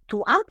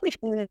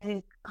amplify,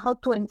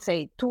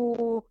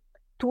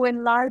 to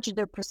enlarge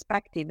their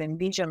perspective and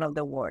vision of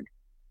the world,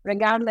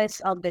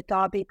 regardless of the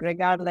topic,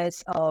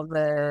 regardless of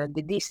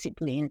the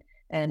discipline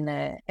and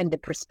the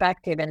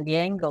perspective and the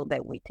angle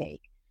that we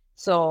take.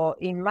 So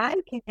in my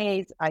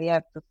case, I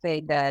have to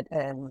say that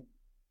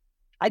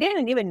I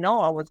didn't even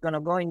know I was going to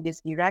go in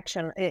this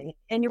direction.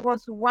 And it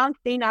was one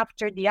thing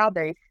after the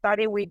other. It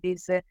started with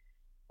this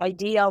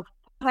idea of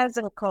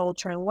peasant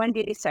culture, and when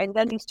did it start? And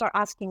then you start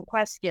asking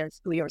questions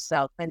to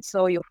yourself. And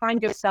so you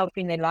find yourself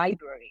in a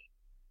library.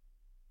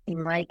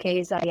 In my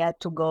case, I had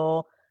to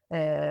go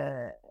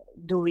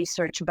do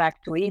research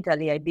back to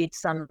Italy. I did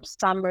some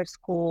summer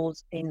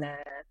schools in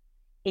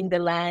the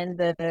land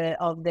of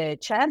the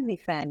Cervi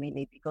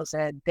family, because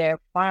their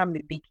farm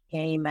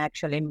became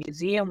actually a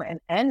museum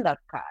and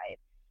archive.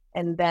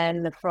 And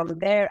then from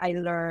there, I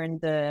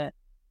learned,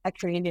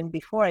 actually even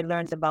before I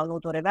learned about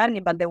Nuto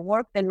Reverni, but the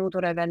work that Nuto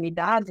Reverni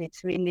does,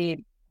 it's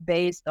really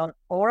based on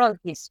oral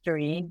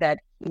history that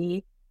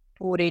he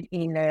put it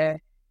in a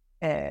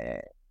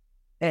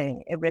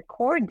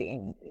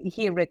recording.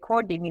 He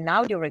recorded in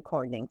audio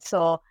recording.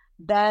 So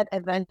that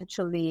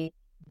eventually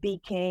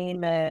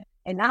became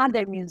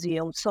another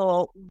museum.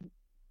 So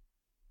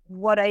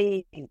while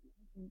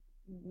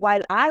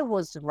I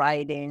was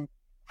writing,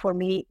 for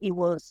me, it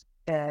was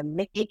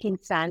making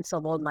sense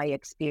of all my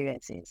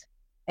experiences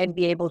and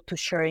be able to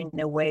share in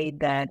a way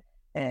that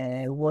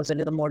was a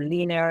little more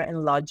linear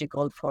and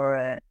logical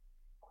for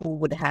who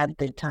would have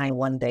the time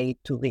one day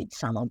to read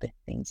some of the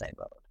things I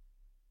wrote.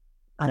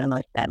 I don't know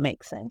if that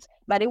makes sense,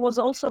 but it was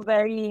also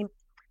it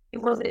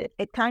was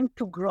a time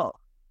to grow.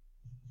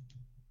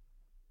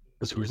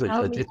 It's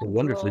a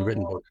wonderfully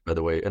written book, by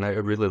the way, and I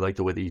really like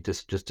the way that you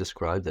just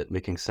described it,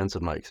 making sense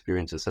of my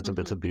experiences.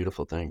 It's a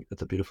beautiful thing.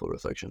 It's a beautiful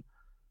reflection.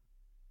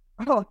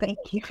 Oh, thank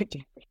you,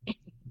 Jeffrey.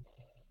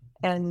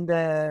 And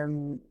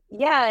and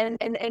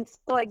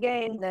so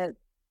again,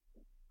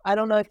 I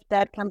don't know if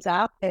that comes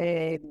up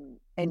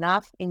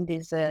enough in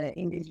this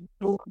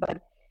book,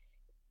 but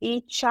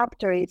each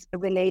chapter is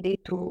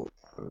related to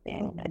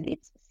something that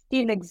it's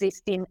still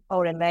existing,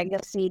 or a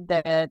legacy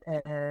that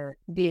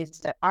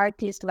these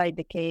artists, like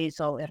the case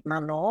of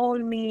Ermanno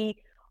Olmi,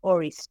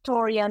 or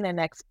historian and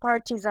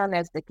ex-partisan,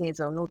 as the case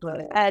of Nuto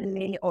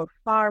Reverni, or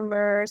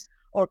farmers,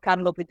 or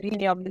Carlo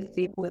Petrini,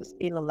 obviously, who is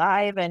still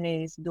alive and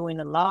is doing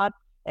a lot,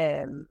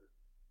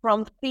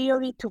 from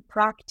theory to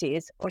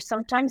practice, or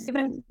sometimes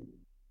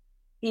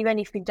even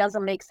if it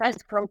doesn't make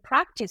sense, from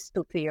practice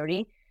to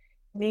theory,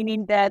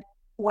 meaning that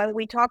when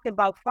we talk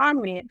about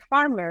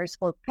farmers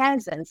or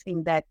peasants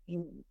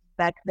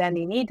back then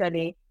in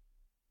Italy,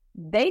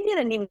 they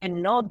didn't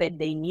even know that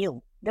they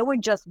knew. They were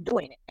just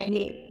doing it.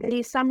 And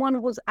if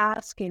someone was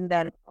asking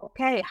that,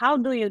 okay, how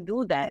do you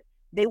do that?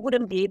 They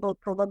wouldn't be able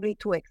probably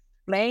to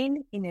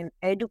explain in an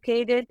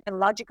educated and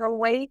logical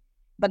way,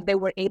 but they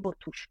were able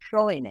to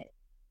show in it.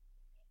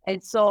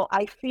 And so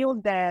I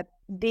feel that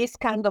this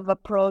kind of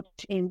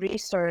approach in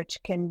research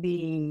can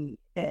be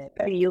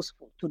very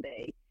useful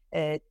today,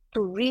 to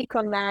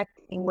reconnect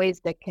in ways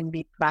that can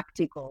be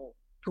practical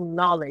to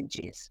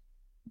knowledges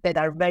that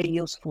are very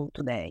useful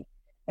today.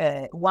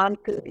 One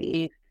could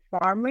be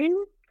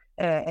farming,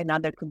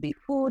 another could be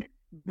food,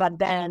 but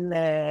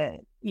then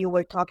you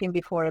were talking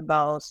before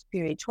about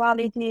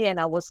spirituality, and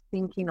I was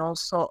thinking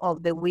also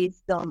of the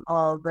wisdom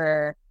of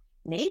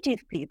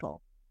native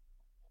people.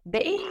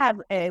 They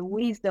have a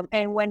wisdom,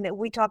 and when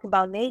we talk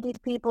about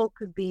native people,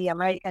 could be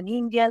American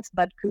Indians,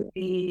 but could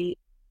be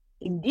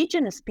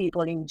indigenous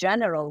people in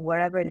general,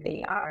 wherever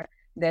they are,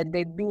 that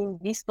they've been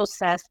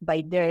dispossessed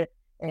by their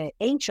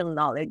ancient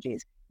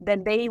knowledges,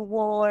 that they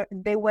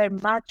were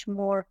much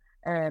more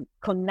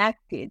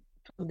connected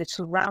to the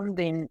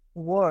surrounding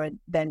world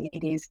than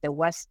it is the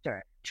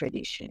Western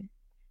tradition.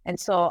 And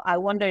so I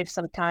wonder if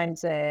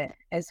sometimes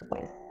as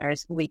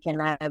Westerners we can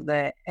have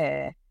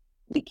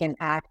we can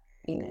act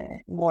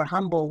in more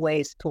humble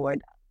ways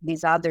toward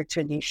these other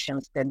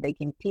traditions, that they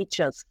can teach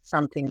us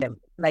something that,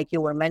 like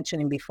you were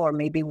mentioning before,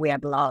 maybe we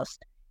have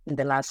lost in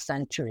the last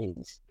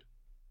centuries.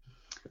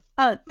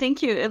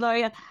 Thank you,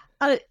 Ilaria.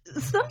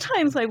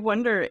 Sometimes I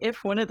wonder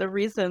if one of the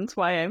reasons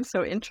why I'm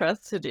so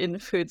interested in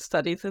food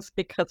studies is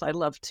because I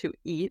love to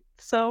eat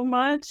so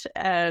much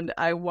and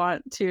I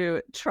want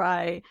to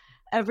try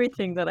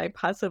everything that I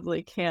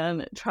possibly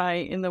can try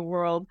in the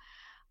world.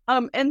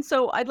 And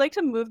so I'd like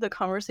to move the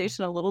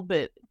conversation a little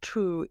bit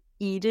to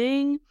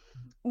eating.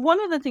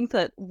 One of the things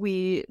that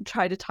we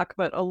try to talk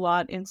about a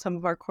lot in some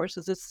of our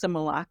courses is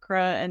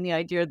simulacra, and the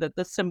idea that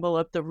the symbol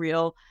of the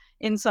real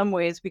in some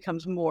ways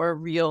becomes more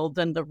real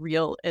than the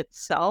real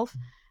itself.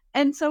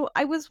 And so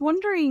I was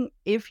wondering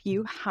if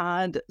you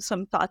had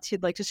some thoughts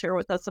you'd like to share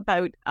with us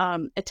about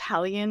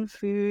Italian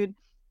food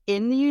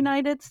in the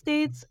United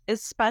States,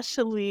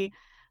 especially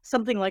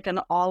something like an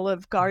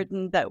Olive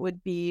Garden that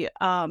would be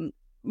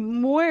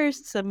more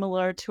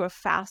similar to a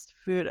fast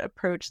food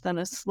approach than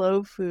a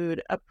slow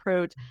food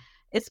approach,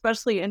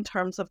 especially in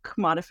terms of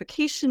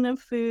commodification of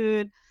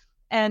food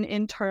and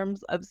in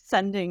terms of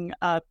sending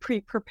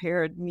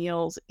pre-prepared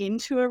meals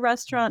into a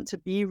restaurant to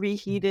be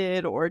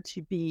reheated or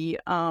to be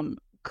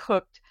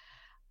cooked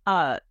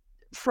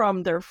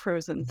from their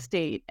frozen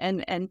state.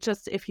 And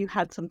just if you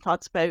had some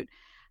thoughts about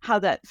how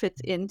that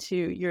fits into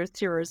your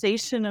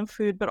theorization of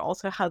food, but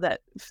also how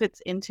that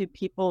fits into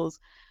people's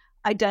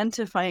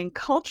identifying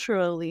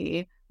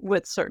culturally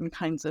with certain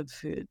kinds of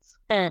foods.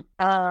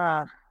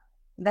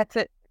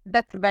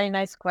 That's a very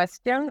nice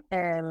question,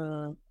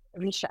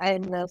 Risha.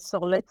 And so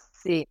let's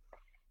see.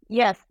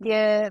 Yes,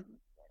 it's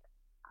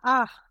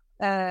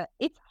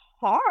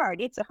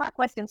hard. It's a hard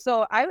question.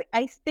 So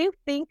I still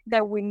think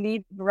that we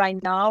live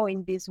right now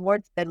in these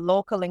words that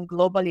local and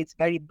global is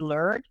very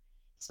blurred.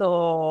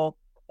 So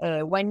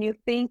when you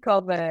think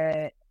of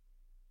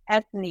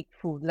ethnic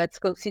food, let's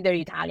consider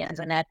Italian as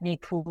an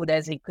ethnic food,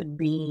 as it could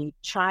be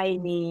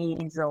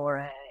Chinese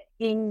or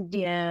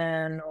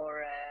Indian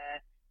or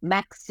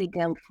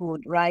Mexican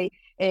food, right?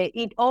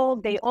 They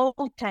all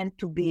tend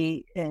to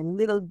be a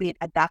little bit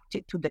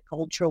adapted to the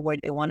culture where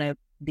they want to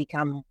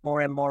become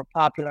more and more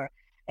popular.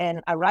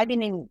 And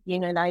arriving in the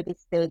United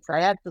States, I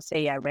have to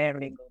say I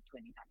rarely go to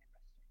an Italian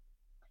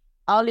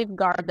restaurant. Olive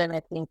Garden, I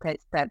think I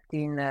stepped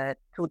in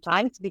 2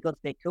 times because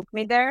they took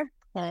me there.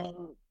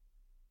 And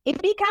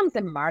it becomes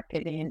a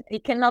marketing.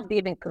 It cannot be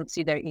even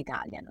considered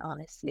Italian,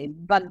 honestly.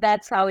 But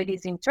that's how it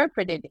is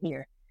interpreted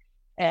here.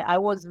 I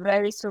was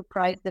very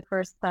surprised the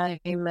first time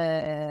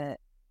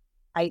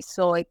I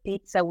saw a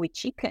pizza with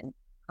chicken.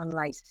 I'm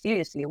like,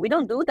 seriously, we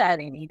don't do that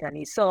in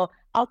Italy. So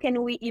how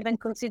can we even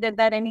consider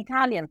that an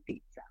Italian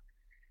pizza?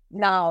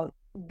 Now,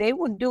 they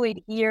would do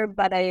it here,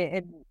 but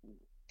I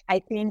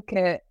think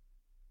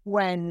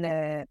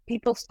when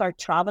people start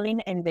traveling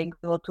and they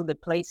go to the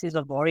places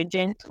of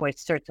origin where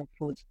certain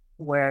foods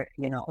were,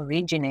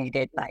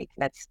 originated, like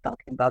let's talk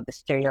about the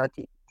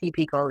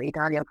stereotypical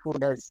Italian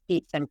food as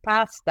pizza and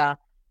pasta,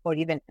 or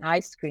even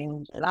ice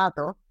cream,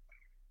 gelato,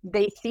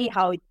 they see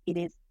how it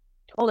is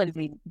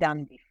totally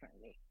done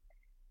differently.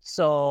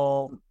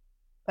 So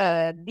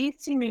these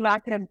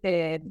simulacra,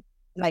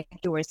 like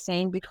you were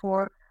saying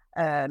before,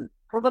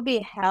 probably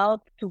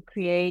help to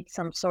create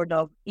some sort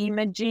of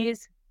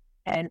images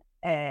and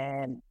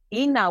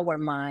in our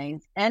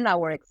minds and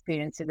our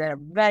experiences that are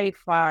very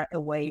far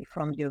away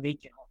from the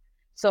original.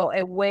 So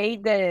a way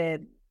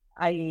that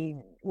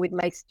with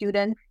my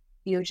students,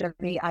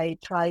 usually I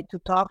try to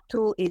talk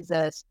to is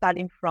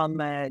starting from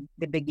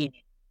the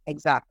beginning.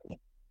 Exactly.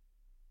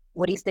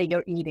 What is that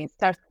you're eating?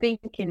 Start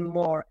thinking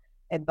more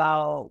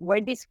about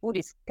where this food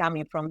is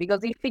coming from.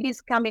 Because if it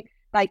is coming,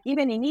 like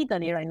even in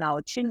Italy right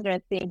now,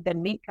 children think that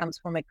meat comes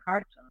from a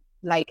carton,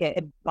 like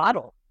a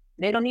bottle.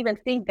 They don't even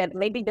think that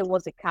maybe there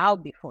was a cow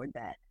before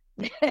that.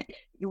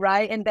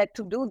 Right? And that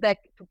to do that,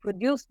 to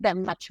produce that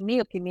much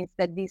milk, it means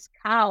that this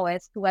cow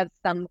has to have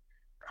some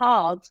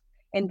calves,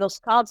 and those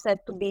calves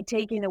have to be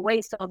taken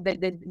away so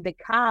that the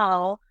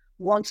cow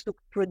wants to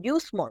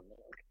produce more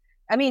milk.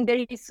 I mean,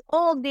 there is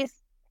all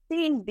this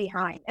thing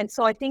behind. And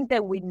so I think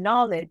that with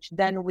knowledge,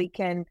 then we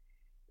can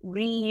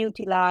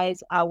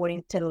reutilize our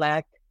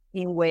intellect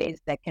in ways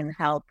that can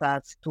help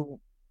us to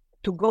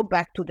go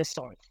back to the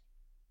source.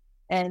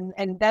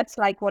 And that's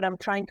like what I'm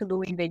trying to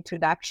do in the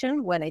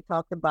introduction when I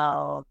talk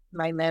about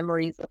my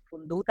memories of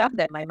fonduta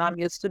that my mom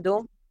used to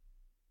do.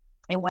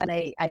 And when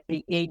I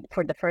ate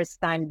for the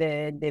first time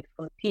the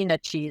fontina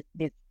cheese,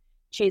 this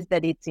cheese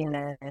that it's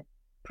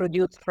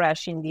produced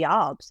fresh in the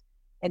Alps.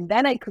 And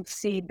then I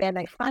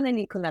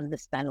finally could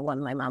understand what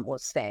my mom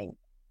was saying.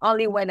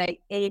 Only when I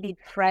ate it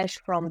fresh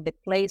from the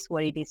place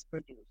where it is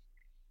produced.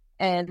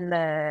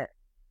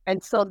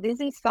 And so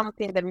this is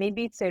something that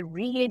maybe it's a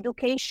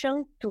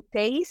re-education to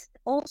taste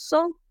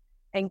also,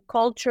 and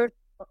culture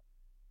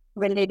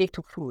related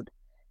to food.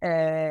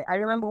 I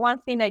remember one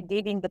thing I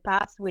did in the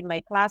past with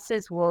my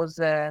classes was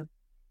to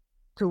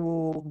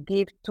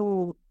give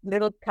 2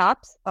 little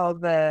cups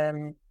of,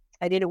 I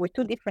did it with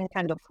 2 different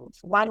kinds of foods.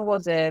 One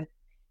was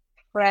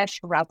fresh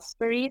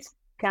raspberries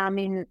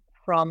coming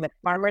from a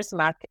farmer's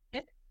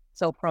market,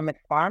 so from a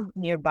farm,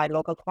 nearby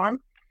local farm.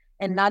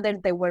 And others,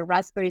 they were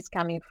raspberries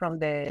coming from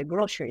the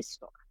grocery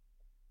store.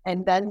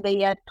 And then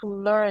they had to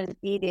learn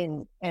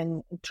eating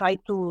and try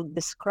to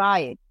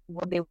describe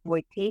what they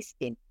were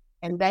tasting.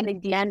 And then in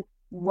the end,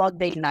 what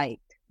they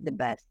liked the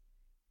best.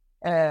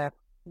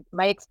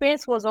 My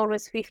experience was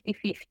always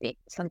 50-50,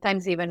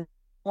 sometimes even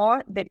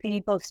more.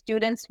 The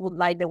students would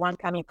like the one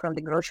coming from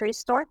the grocery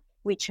store,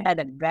 which had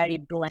a very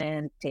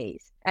bland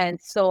taste. And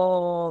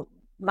so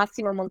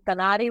Massimo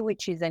Montanari,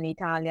 which is an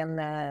Italian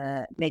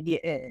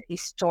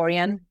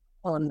historian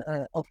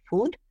of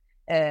food,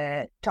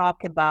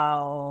 talk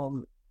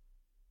about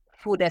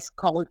food as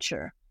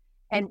culture.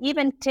 And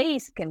even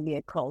taste can be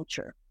a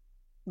culture.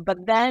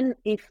 But then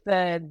if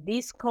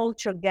this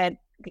culture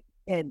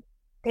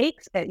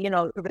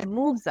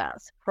removes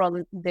us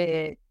from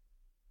the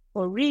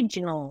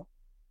original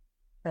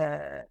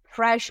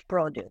fresh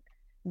product,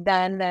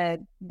 then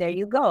there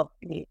you go,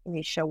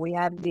 Nisha. We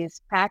have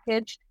this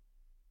packaged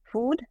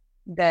food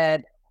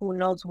that who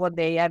knows what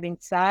they have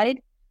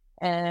inside,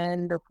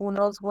 and who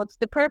knows what's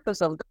the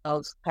purpose of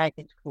those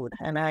packaged food.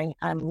 And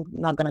I'm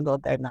not going to go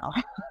there now.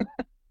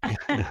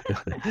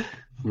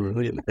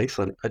 Brilliant,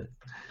 excellent.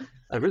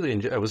 I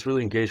was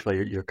really engaged by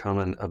your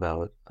comment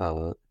about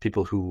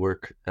people who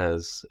work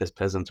as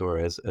peasants or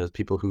as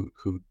people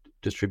who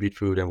distribute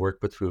food and work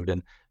with food,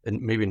 and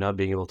maybe not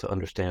being able to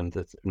understand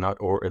that, not,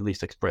 or at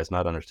least express,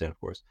 not understand, of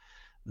course.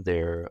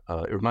 It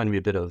reminded me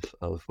a bit of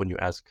when you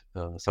ask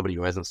somebody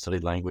who hasn't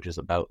studied languages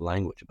about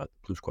language, about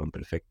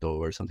pluscuamperfecto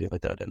or something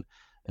like that, and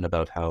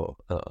about how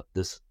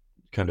this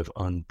kind of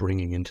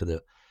bringing into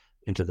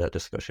that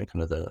discussion,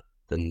 kind of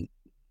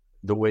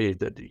the way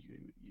that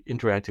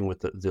interacting with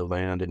the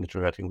land and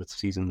interacting with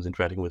seasons,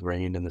 interacting with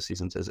rain and the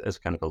seasons as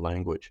kind of a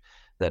language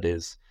that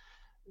is,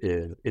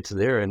 it's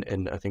there,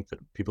 and I think that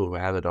people who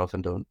have it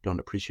often don't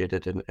appreciate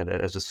it, and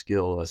as a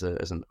skill, as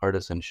an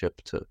artisanship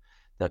to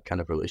that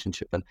kind of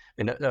relationship. And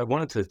I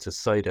wanted to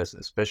cite as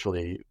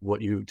especially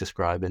what you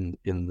describe in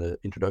the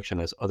introduction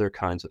as other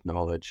kinds of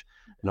knowledge,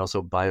 and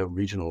also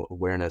bioregional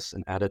awareness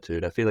and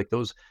attitude. I feel like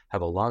those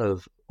have a lot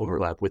of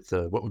overlap with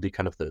what would be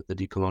kind of the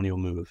decolonial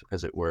move,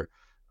 as it were.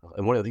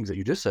 And one of the things that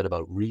you just said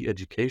about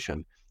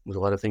re-education, with a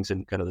lot of things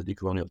in kind of the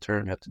decolonial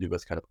turn have to do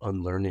with kind of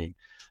unlearning.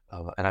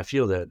 And I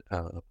feel that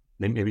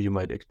maybe you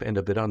might expand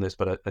a bit on this,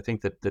 but I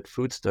think that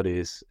food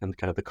studies and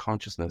kind of the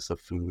consciousness of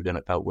food and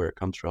about where it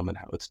comes from and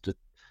how it's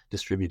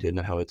distributed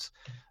and how it's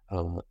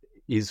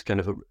is kind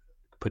of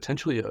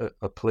potentially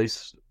a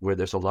place where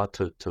there's a lot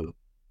to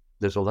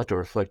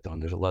reflect on.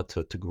 There's a lot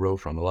to grow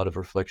from, a lot of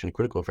reflection,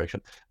 critical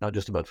reflection, not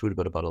just about food,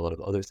 but about a lot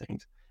of other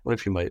things. I wonder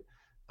if you might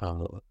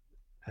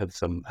have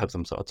some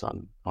thoughts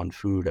on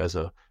food as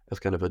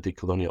kind of a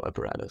decolonial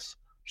apparatus.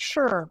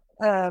 Sure.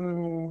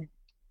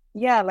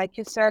 Yeah, like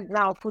you said,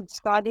 now food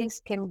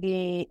studies can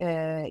be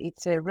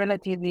it's a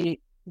relatively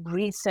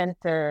recent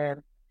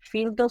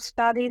field of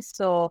studies.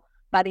 So,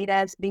 but it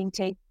has been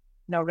taken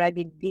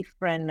already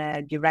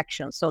different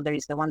directions. So there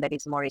is the one that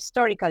is more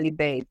historically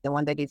based, the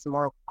one that is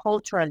more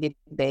culturally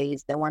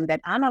based, the one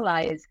that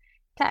analyzes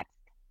text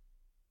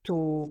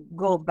to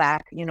go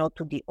back,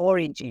 to the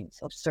origins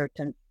of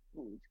certain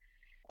foods.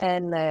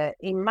 And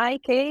in my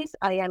case,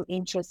 I am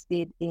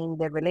interested in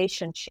the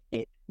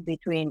relationship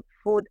between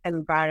food,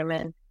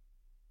 environment,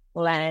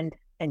 land,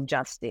 and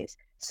justice.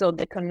 So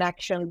the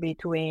connection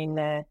between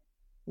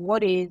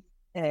who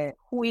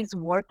is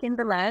working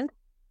the land,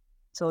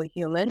 so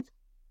humans,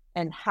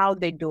 and how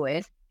they do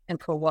it,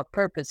 and for what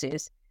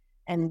purposes,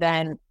 and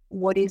then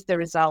what is the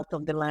result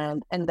of the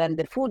land, and then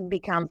the food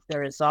becomes the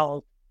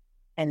result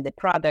and the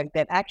product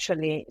that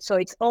actually, so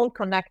it's all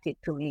connected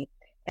to me.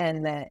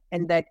 And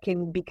that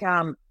can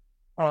become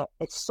a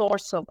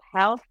source of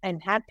health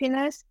and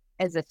happiness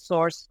as a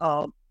source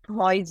of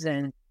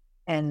poison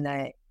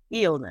and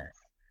illness.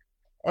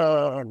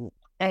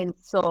 And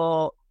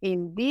so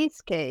in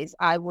this case,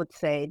 I would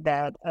say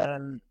that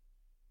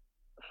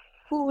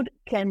food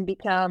can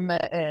become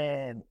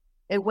a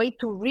way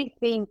to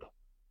rethink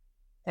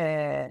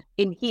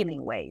in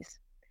healing ways.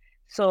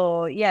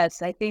 So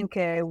yes, I think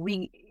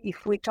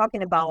if we're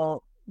talking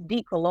about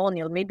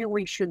decolonial, maybe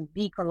we should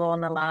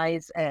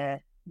decolonialize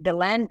the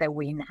land that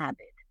we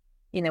inhabit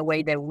in a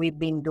way that we've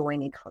been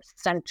doing it for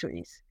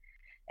centuries.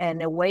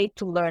 And a way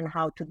to learn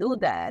how to do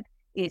that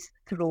is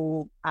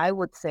through, I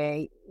would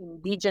say,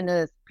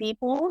 indigenous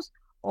peoples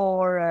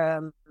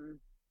or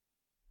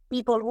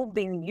people who've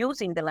been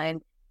using the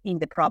land in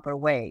the proper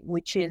way,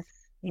 which is,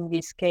 in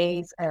this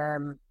case,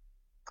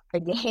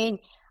 again,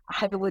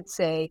 I would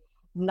say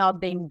not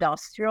the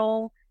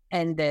industrial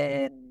and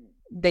the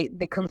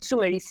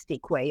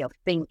consumeristic way of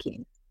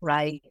thinking,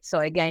 right? So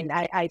again,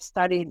 I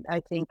started,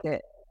 I think,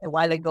 a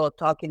while ago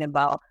talking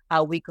about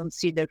how we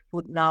consider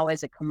food now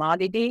as a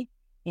commodity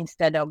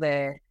instead of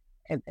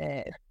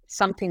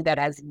something that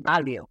has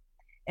value.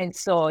 And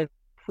so if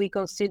we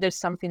consider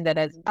something that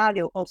has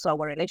value, also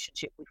our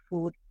relationship with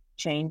food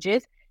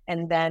changes.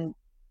 And then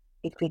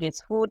if it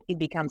is food, it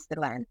becomes the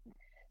land.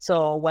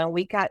 So when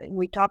we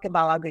talk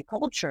about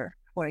agriculture,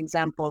 for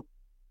example,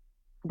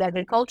 the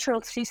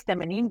agricultural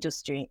system and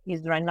industry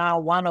is right now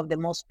one of the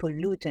most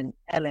pollutant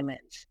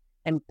elements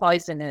and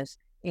poisonous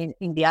in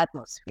the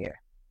atmosphere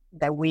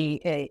that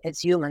we as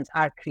humans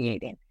are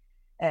creating.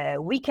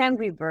 We can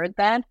revert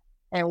that,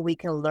 and we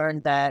can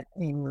learn that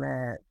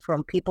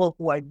from people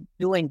who are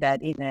doing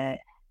that in a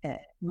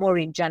more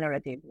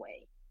regenerative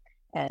way.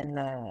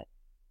 And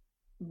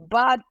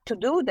but to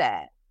do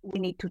that, we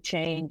need to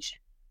change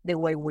the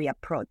way we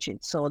approach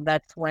it. So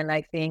that's when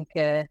I think,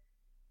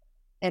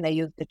 and I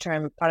use the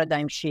term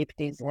paradigm shift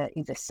is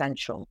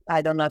essential.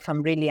 I don't know if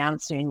I'm really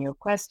answering your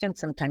question.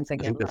 Sometimes I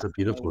think that's a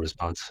beautiful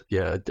response.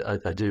 Yeah,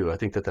 I do. I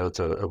think that's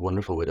a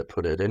wonderful way to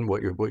put it. And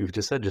what you've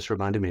just said just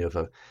reminded me of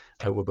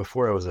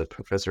before I was a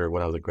professor,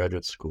 when I was at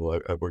graduate school,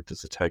 I worked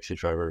as a taxi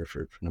driver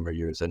for a number of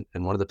years. And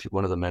one of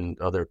the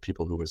other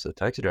people who was a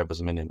taxi driver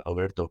was a man named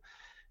Alberto,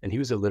 and he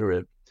was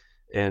illiterate.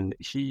 And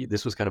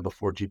this was kind of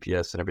before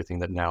GPS and everything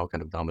that now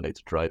kind of dominates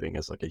driving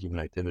as like a human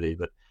activity.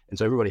 And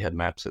so everybody had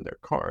maps in their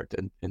car,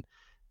 and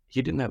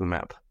he didn't have a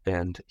map.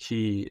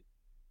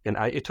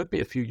 It took me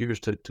a few years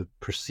to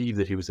perceive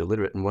that he was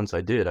illiterate. And once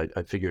I did,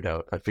 I figured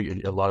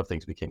a lot of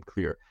things became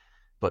clear.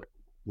 But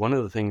one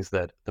of the things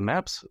that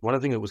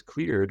was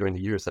clear during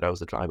the years that I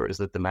was a driver is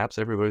that the maps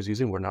everybody was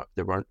using weren't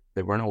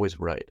always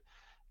right.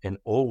 And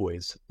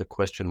always the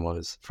question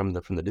was from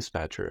the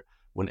dispatcher,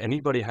 when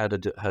anybody had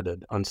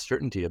an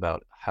uncertainty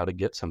about how to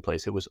get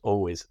someplace, it was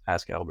always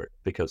ask Albert,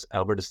 because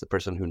Albert is the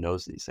person who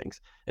knows these things.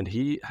 And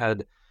he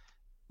had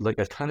like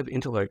a kind of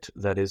intellect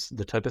that is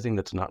the type of thing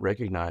that's not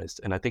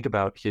recognized. And I think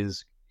about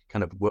his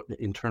kind of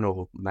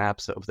internal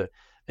maps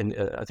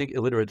I think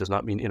illiterate does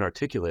not mean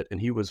inarticulate.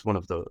 And he was one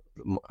of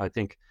I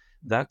think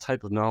that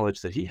type of knowledge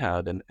that he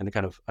had, and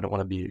kind of, I don't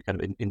want to be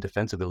kind of in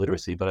defense of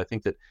illiteracy, but I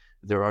think that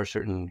there are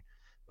certain,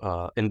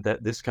 and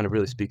that this kind of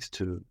really speaks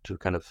to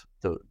kind of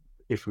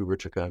if we were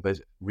to kind of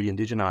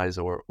re-indigenize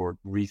or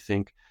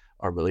rethink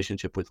our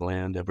relationship with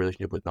land, a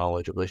relationship with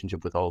knowledge, a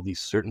relationship with all these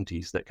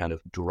certainties that kind of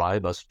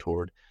drive us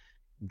toward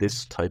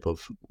this type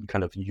of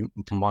kind of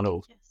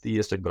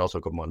monotheistic, but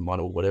also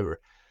mono whatever,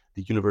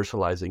 the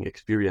universalizing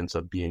experience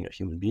of being a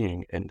human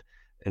being. And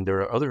there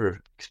are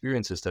other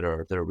experiences that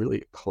are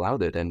really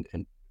clouded, and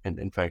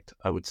in fact,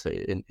 I would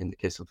say in the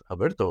case of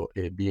Alberto,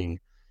 being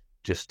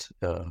just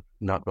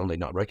not only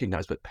not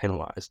recognized but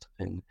penalized,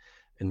 and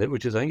that,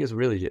 which is, I think, is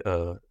really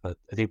I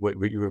think what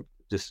you were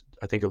just,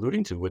 I think,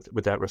 alluding to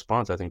with that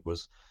response, I think,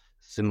 was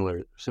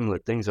similar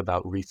things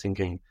about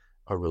rethinking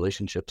our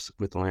relationships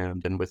with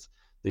land and with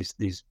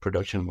these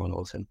production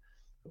models. And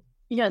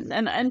yes,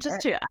 and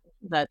just to add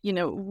that,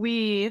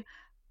 we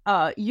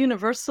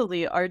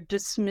universally are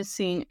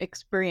dismissing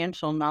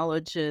experiential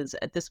knowledges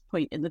at this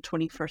point in the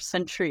 21st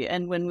century.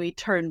 And when we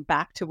turn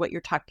back to what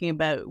you're talking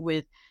about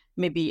with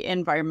maybe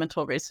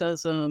environmental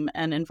racism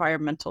and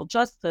environmental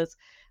justice,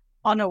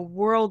 on a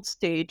world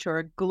stage or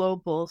a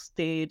global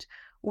stage,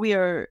 we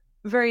are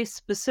very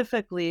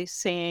specifically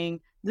saying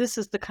this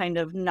is the kind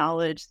of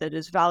knowledge that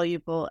is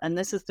valuable, and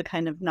this is the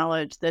kind of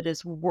knowledge that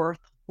is worth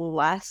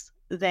less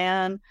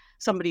than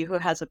somebody who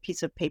has a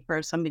piece of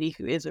paper, somebody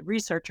who is a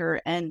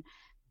researcher. And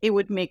it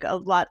would make a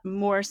lot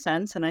more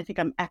sense, and I think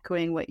I'm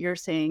echoing what you're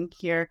saying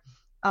here,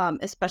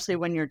 especially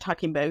when you're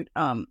talking about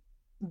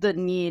the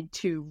need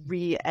to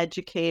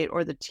re-educate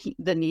or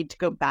the need to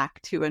go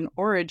back to an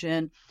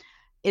origin,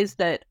 is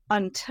that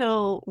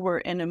until we're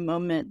in a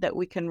moment that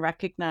we can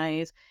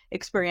recognize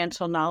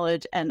experiential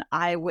knowledge and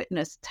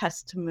eyewitness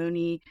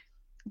testimony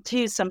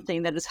to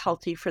something that is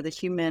healthy for the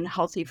human,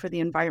 healthy for the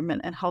environment,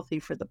 and healthy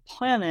for the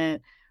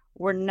planet,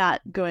 we're not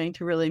going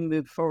to really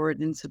move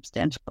forward in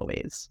substantial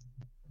ways.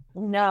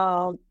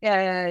 No,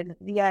 yeah,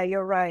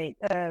 you're right.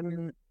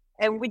 And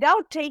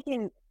without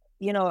taking,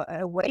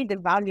 away the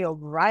value of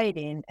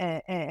writing,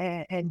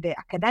 and the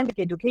academic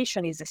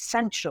education is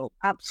essential,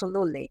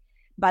 absolutely.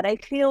 But I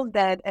feel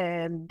that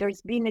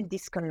there's been a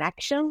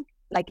disconnection,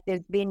 like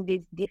there's been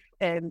this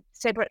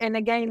separate, and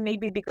again,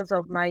 maybe because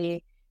of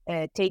my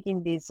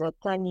taking this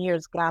 10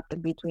 years gap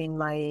between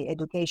my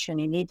education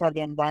in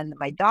Italy and then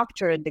my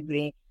doctorate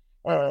degree,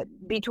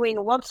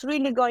 between what's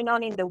really going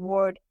on in the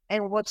world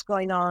and what's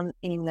going on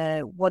in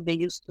what they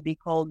used to be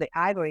called the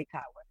ivory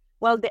tower.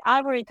 Well, the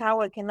ivory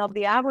tower cannot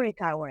be ivory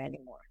tower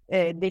anymore.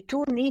 The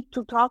two need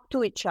to talk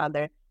to each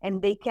other,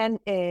 and they can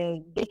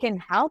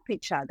help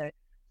each other.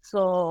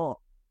 So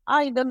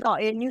I don't know.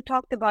 And you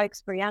talked about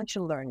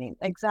experiential learning.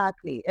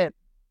 Exactly.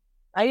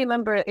 I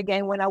remember,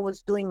 again, when I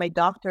was doing my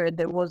doctorate,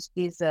 there was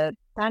this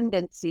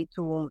tendency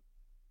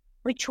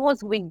which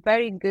was with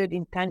very good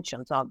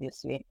intentions,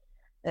 obviously,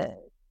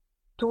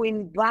 to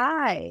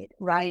invite,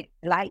 right,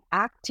 like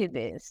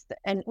activists,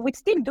 and we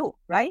still do,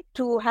 right,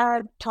 to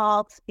have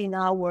talks in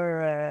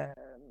our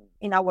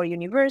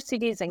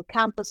universities and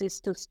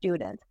campuses to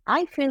students.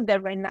 I feel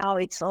that right now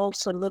it's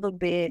also a little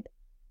bit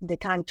the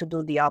time to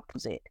do the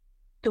opposite,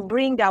 to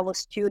bring our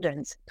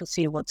students to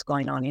see what's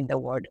going on in the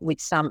world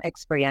with some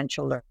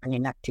experiential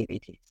learning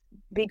activities.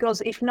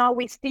 Because if not,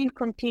 we still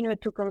continue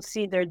to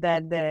consider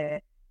that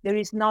there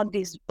is not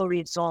this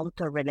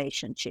horizontal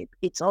relationship.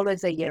 It's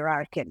always a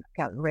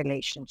hierarchical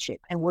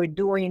relationship. And we're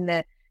doing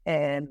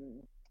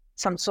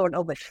some sort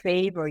of a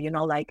favor,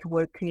 like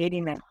we're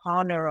creating an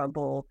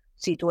honorable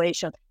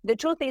situation. The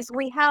truth is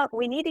we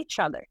need each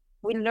other.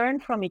 We learn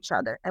from each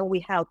other and we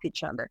help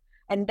each other.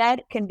 And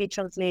that can be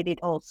translated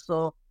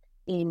also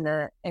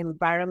in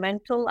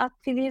environmental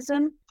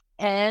activism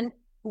and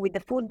with the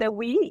food that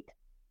we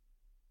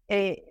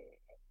eat.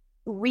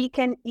 We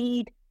can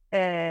eat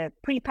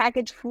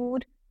prepackaged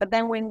food, but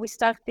then when we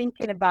start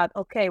thinking about,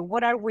 okay,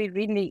 what are we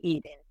really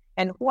eating?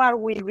 And who are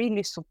we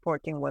really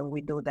supporting when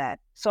we do that?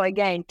 So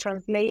again,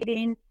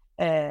 translating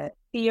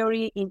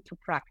theory into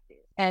practice.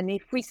 And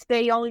if we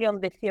stay only on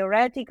the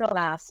theoretical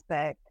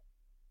aspect,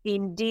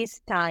 in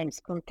these times,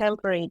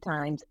 contemporary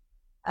times,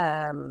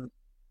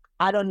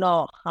 I don't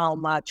know how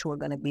much we're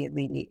going to be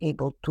really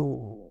able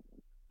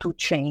to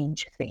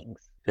change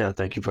things. Yeah,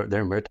 thank you for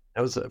that, Mert.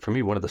 That was, for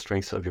me, one of the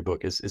strengths of your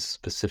book is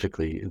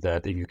specifically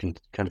that you can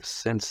kind of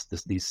sense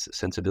these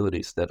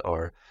sensibilities that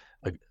are,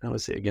 I don't want to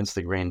say against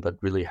the grain, but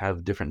really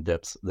have different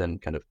depths than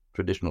kind of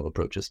traditional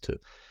approaches to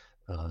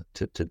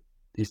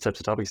these types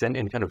of topics,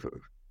 and kind of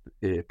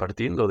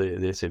partiendo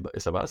de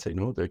esa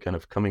base, they're kind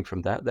of coming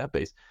from that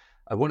base.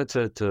 I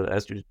wanted to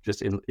ask you,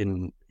 just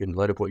in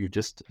light of what you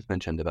just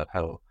mentioned about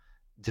how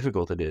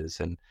difficult it is,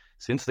 and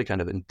since the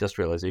kind of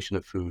industrialization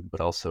of food,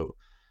 but also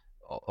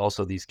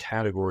these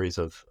categories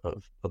of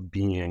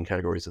being,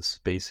 categories of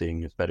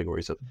spacing,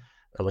 categories of,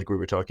 like we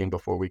were talking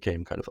before we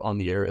came kind of on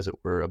the air, as it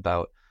were,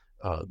 about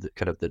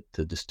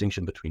the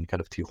distinction between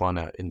kind of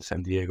Tijuana and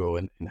San Diego,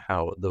 and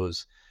how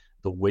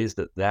the ways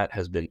that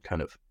has been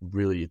kind of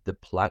really the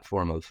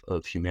platform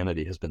of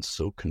humanity has been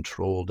so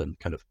controlled and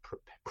kind of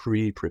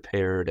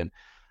pre-prepared, and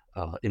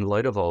in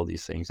light of all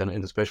these things, and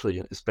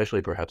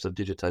especially perhaps of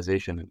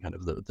digitization and kind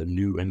of the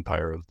new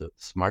empire of the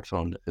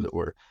smartphone, as it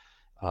were,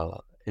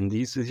 and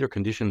these are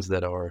conditions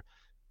that are,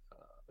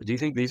 do you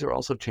think these are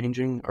also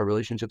changing our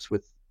relationships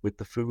with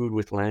the food,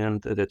 with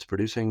land that it's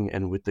producing,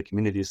 and with the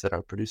communities that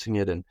are producing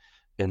it?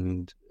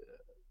 And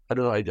I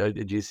don't know,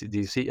 do you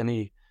see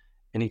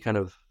any kind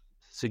of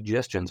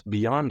suggestions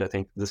beyond? I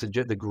think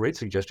the great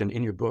suggestion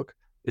in your book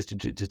is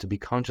to be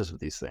conscious of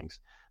these things,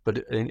 but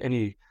in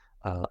any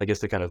I guess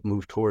to kind of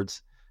move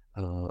towards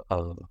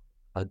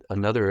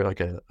another, like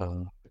a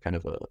kind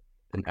of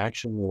an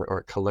action or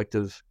a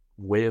collective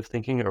way of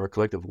thinking, or a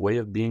collective way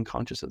of being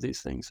conscious of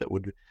these things that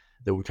would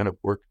kind of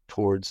work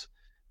towards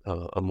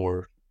a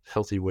more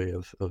healthy way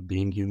of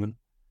being human.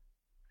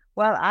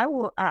 Well, I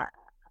will.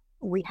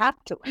 We have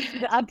to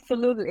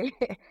absolutely.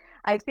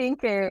 I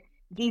think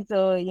these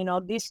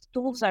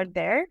tools are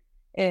there,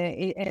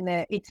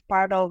 and it's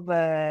part of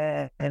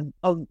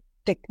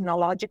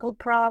technological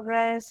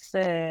progress.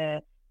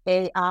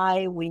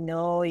 AI, we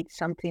know it's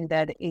something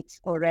that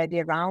it's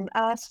already around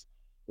us.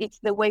 It's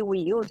the way we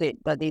use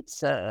it, but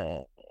it's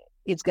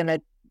going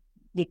to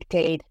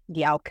dictate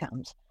the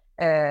outcomes.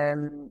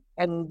 And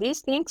these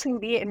things can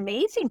be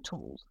amazing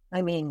tools.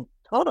 I mean,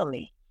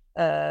 totally.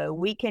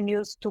 We can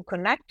use to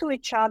connect to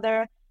each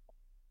other,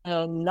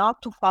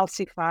 not to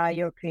falsify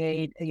or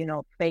create,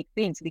 fake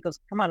things. Because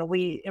come on,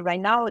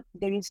 right now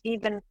there is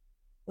even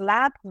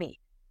lab meat.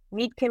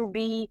 Meat can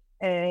be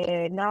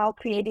now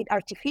created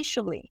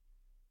artificially.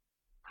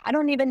 I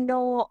don't even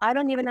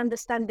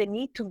understand the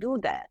need to do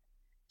that.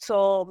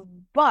 So,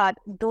 but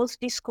those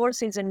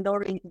discourses and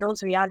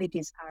those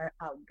realities are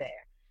out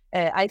there.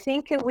 I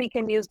think we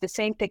can use the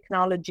same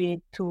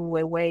technology to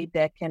a way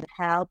that can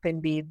help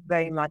and be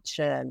very much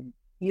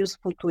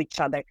useful to each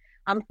other.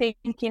 I'm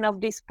thinking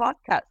of this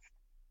podcast.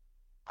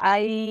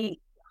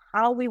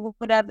 How we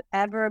would have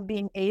ever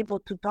been able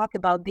to talk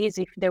about this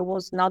if there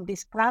was not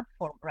this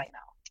platform right now.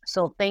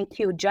 So thank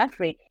you,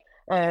 Jeffrey.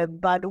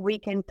 But we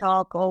can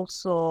talk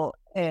also,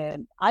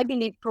 I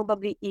believe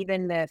probably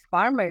even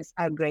farmers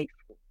are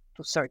grateful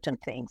to certain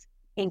things,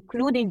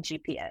 including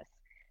GPS.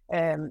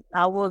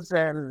 I was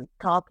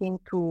talking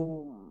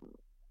to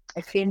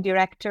a film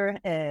director,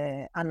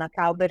 Anna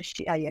Kauber.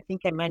 I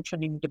think I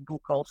mentioned in the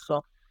book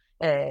also.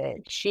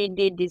 She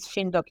did these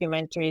film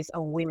documentaries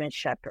on women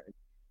shepherds.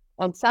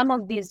 And some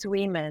of these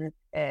women,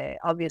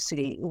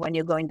 obviously, when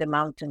you go in the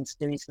mountains,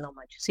 there is not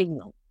much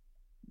signal.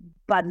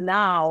 But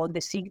now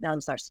the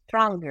signals are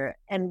stronger,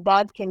 and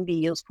that can be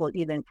useful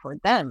even for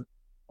them.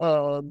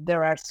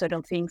 There are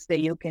certain things that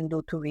you can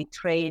do to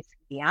retrace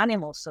the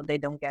animals so they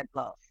don't get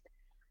lost.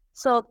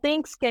 So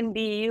things can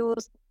be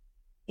used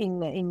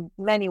in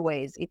many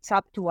ways. It's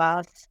up to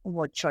us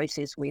what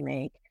choices we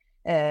make.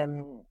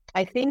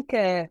 I think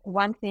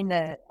one thing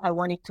that I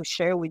wanted to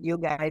share with you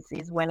guys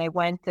is when I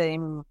went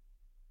in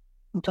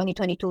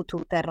 2022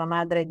 to Terra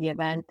Madre, the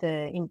event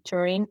in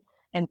Turin.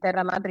 And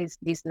Terra Madre is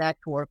this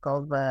network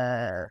of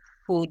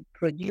food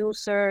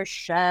producers,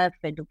 chefs,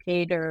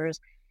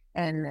 educators,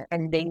 and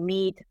they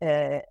meet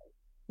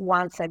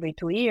once every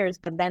 2 years,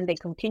 but then they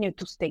continue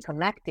to stay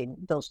connected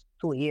those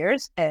 2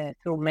 years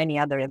through many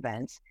other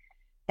events.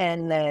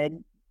 And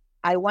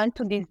I went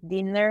to this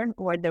dinner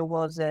where there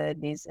was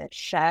this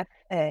chef,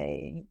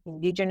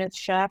 indigenous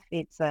chef.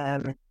 It's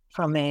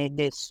from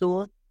the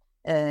Sioux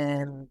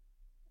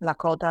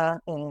Lakota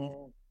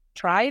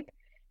tribe.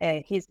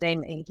 He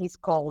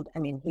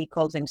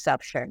calls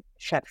himself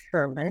Chef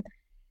Sherman.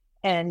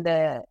 And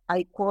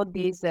I quote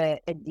this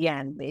at the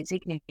end,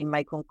 basically in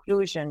my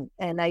conclusion.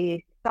 And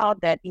I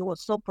thought that it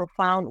was so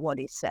profound what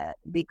he said,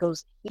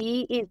 because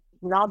he is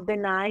not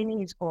denying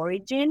his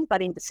origin,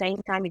 but in the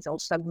same time, he's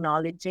also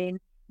acknowledging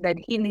that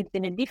he lives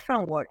in a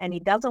different world and he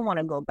doesn't want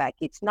to go back.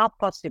 It's not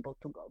possible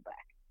to go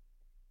back.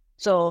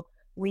 So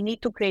we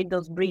need to create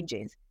those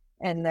bridges.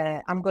 And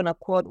I'm going to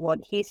quote what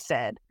he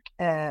said.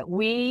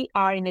 We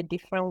are in a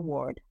different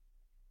world.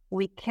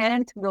 We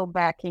can't go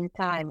back in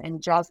time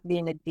and just be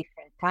in a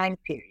different time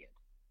period.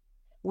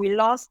 We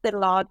lost a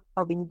lot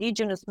of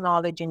indigenous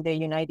knowledge in the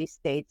United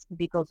States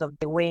because of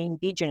the way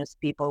indigenous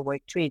people were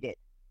treated.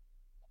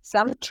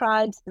 Some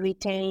tribes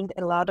retained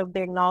a lot of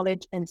their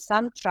knowledge, and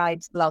some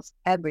tribes lost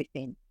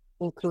everything,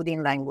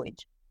 including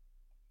language.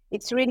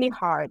 It's really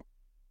hard,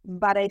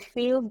 but I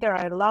feel there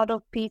are a lot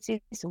of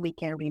pieces we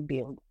can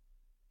rebuild.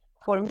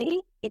 For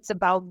me, it's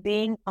about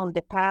being on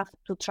the path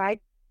to try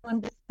to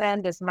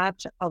understand as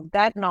much of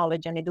that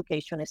knowledge and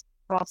education as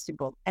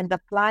possible and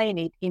applying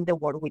it in the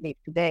world we live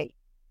today.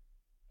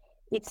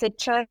 It's a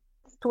chance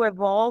to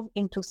evolve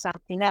into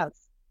something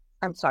else.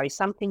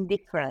 Something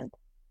different.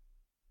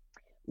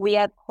 We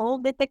have all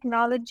the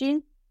technology.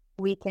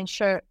 We can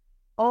share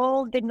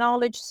all the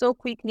knowledge so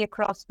quickly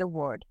across the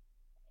world.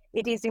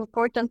 It is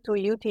important to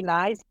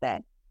utilize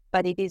that,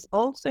 but it is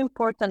also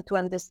important to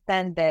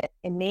understand the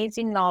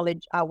amazing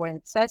knowledge our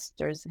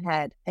ancestors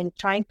had and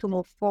trying to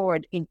move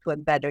forward into a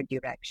better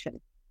direction.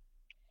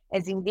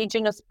 As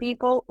Indigenous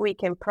people, we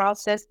can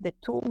process the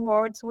two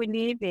worlds we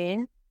live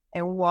in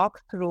and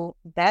walk through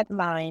that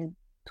line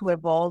to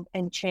evolve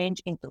and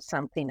change into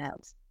something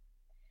else.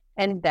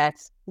 And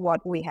that's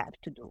what we have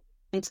to do.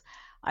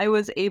 I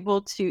was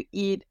able to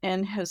eat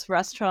in his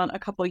restaurant a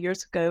couple of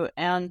years ago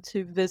and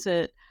to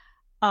visit,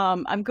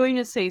 I'm going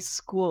to say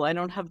school. I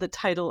don't have the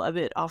title of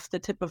it off the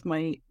tip of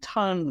my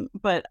tongue,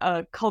 but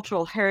a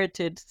cultural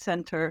heritage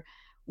center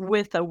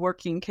with a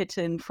working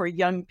kitchen for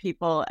young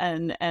people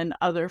and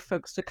other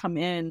folks to come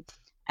in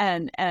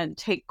and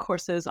take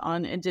courses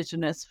on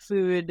Indigenous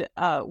food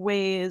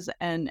ways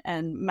and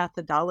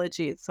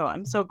methodologies. So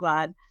I'm so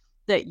glad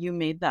that you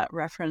made that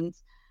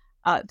reference.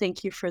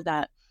 Thank you for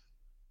that.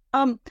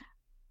 I'm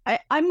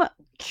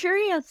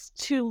curious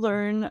to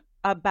learn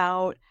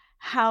about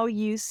how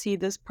you see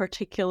this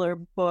particular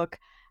book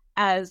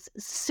as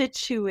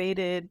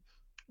situated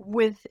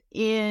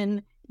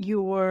within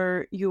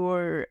your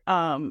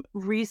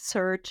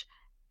research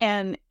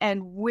and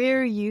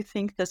where you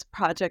think this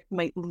project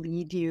might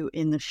lead you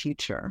in the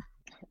future.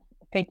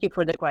 Thank you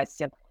for the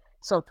question.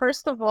 So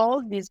first of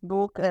all, this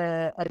book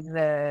has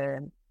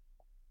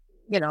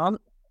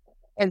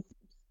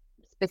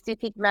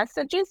specific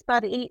messages,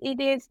 but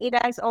it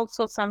has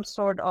also some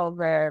sort of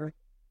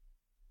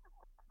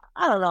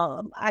I don't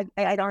know. I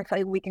don't know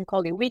if we can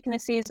call it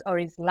weaknesses or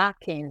is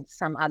lacking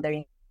some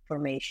other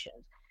information.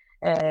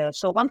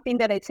 So one thing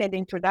that I said in the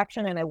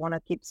introduction, and I want to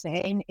keep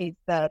saying, is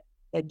that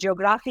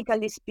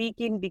geographically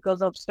speaking,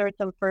 because of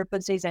certain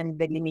purposes and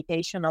the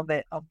limitation of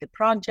the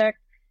project,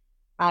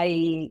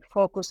 I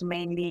focus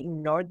mainly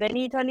in northern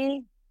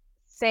Italy.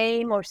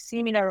 Same or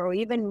similar or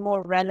even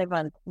more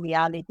relevant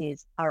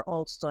realities are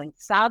also in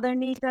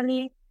southern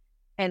Italy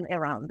and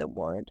around the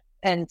world.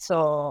 And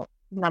so,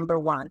 number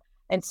one.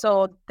 And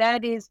so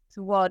that is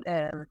what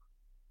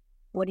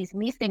is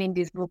missing in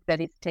this book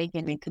that is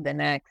taking me to the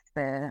next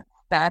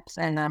steps.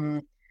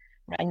 And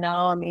right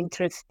now I'm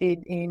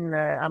interested in,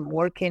 I'm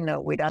working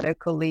with other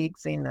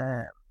colleagues in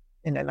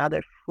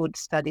another food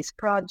studies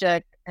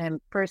project. And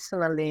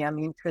personally, I'm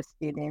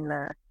interested in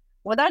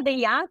what are the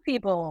young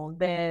people,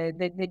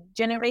 the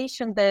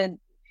generation that,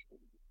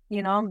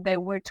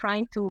 that we're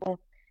trying to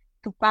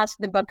pass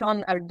the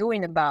baton are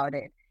doing about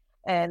it.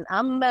 And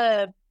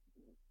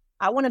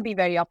I want to be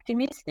very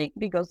optimistic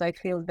because I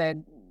feel that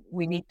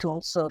we need to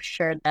also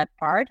share that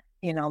part,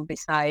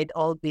 beside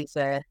all these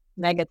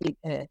negative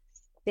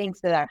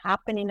things that are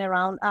happening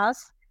around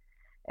us.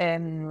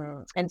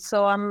 And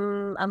so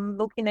I'm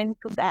looking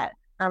into that.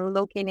 I'm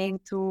looking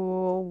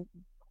into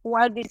who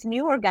are these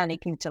new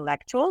organic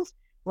intellectuals,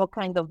 what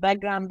kind of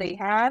background they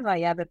have. I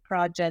have a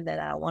project that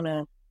I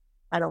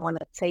don't want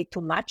to say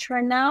too much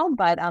right now,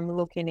 but I'm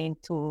looking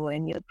into a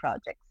new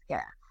project.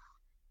 Yeah.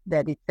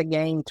 That it's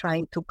again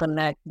trying to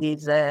connect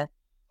these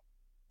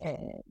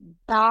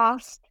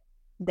past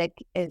that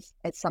is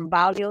some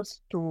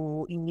values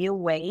to in new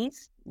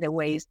ways, the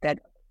ways that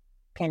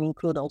can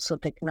include also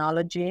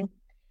technology,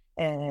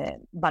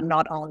 but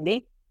not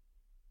only,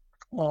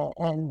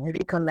 and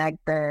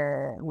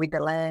reconnect with the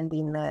land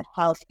in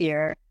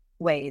healthier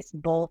ways,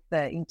 both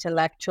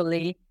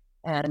intellectually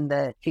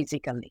and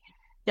physically.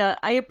 Yeah,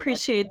 I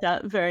appreciate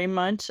that very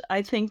much.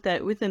 I think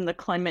that within the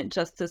climate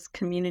justice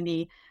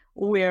community,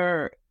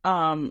 we're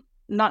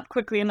not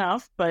quickly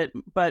enough, but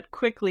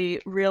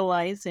quickly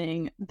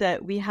realizing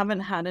that we haven't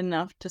had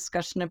enough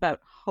discussion about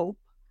hope.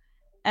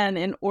 And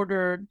in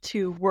order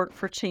to work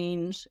for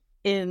change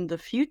in the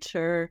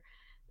future,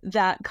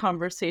 that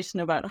conversation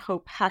about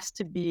hope has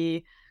to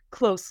be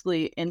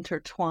closely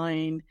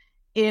intertwined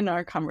in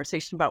our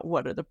conversation about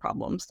what are the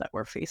problems that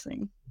we're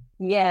facing.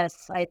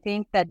 Yes, I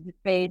think that the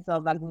phase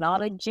of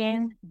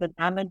acknowledging the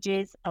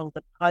damages of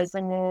the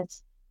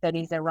poisonous that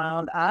is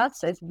around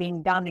us has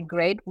been done a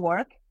great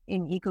work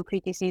in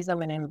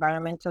eco-criticism and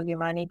environmental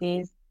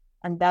humanities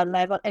and that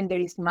level, and there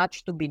is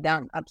much to be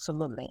done,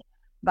 absolutely.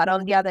 But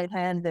on the other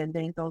hand, there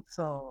is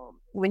also,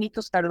 we need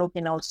to start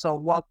looking also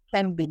what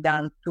can be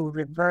done to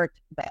revert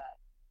that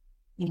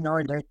in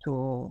order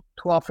to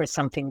offer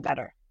something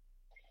better.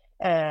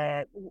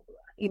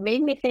 It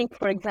made me think,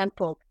 for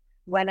example,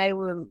 when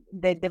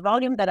the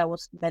volume that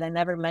I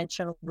never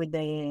mentioned with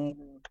the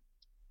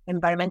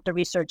environmental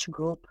research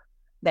group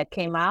that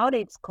came out,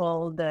 it's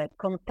called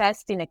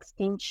Contesting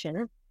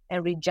Extinction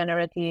and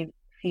Regenerative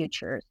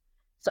Futures.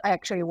 So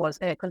actually it was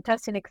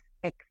Contesting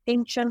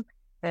Extinction,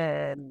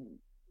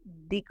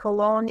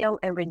 Decolonial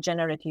and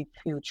Regenerative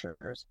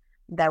Futures.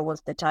 That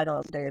was the title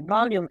of the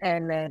volume.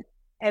 And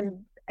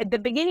at the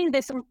beginning,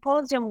 the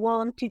symposium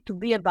wanted to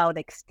be about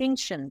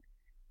extinction.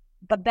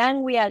 But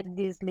then we had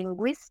this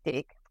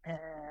linguistic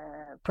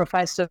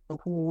professor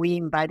who we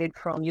invited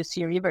from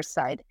UC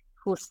Riverside,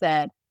 who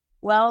said,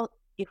 well,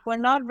 if we're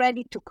not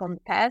ready to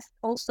contest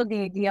also the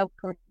idea of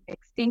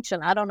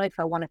extinction, I don't know if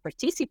I want to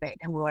participate.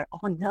 And we were,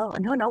 oh,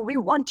 no, we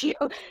want you.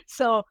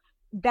 So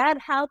that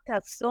helped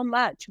us so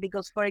much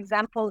because, for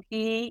example,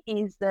 he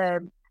is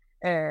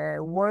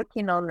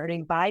working on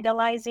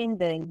revitalizing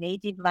the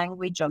native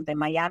language of the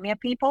Miami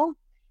people.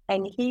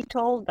 And he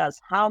told us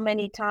how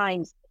many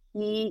times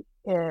he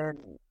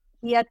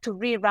had to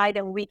rewrite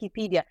on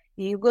Wikipedia.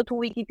 You go to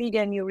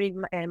Wikipedia and you read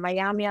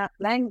Miami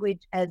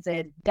language as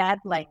a dead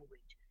language.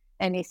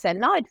 And he said,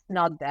 no, it's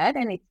not dead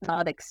and it's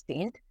not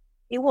extinct.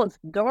 It was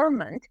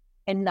dormant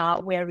and now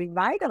we're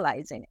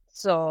revitalizing it.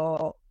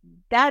 So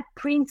that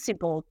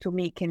principle to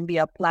me can be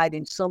applied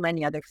in so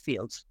many other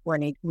fields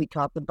when we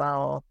talk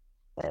about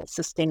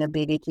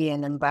sustainability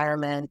and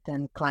environment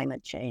and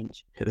climate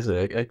change. Yeah, this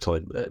is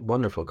excellent,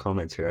 wonderful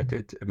comments here.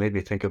 It made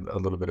me think a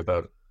little bit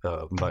about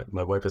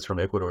my wife is from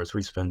Ecuador, so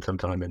we spend some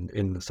time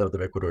in the south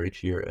of Ecuador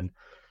each year,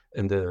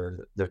 and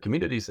the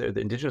communities there,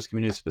 the indigenous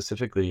communities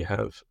specifically,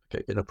 have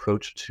an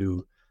approach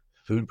to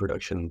food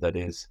production that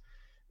is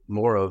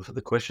more of,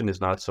 the question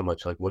is not so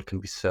much like what can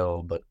we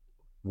sell, but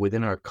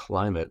within our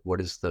climate, what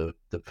is the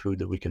food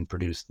that we can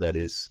produce that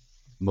is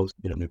most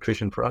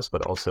nutrition for us,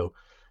 but also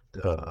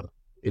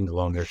in the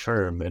longer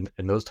term, and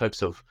those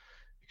types of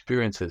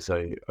experiences,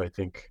 I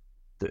think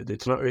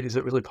it's not really, is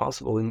it really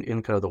possible in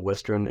kind of the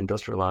Western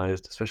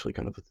industrialized, especially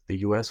kind of the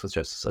US, which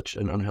has such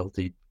an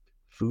unhealthy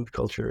food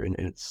culture in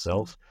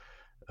itself.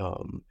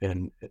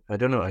 And I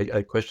don't know,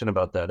 I question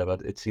about that,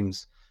 about it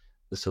seems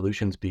the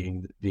solutions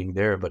being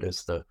there, but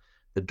it's the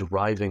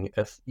driving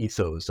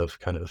ethos of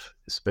kind of,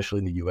 especially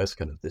in the US,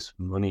 kind of this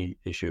money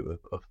issue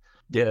of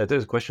yeah,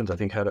 there's questions, I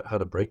think, how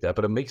to break that,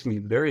 but it makes me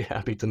very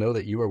happy to know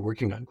that you are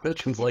working on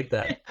questions like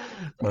that.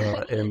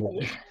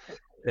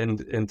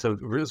 And so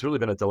it's really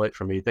been a delight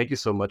for me. Thank you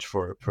so much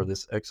for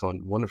this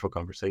excellent, wonderful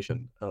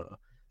conversation.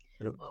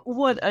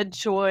 What a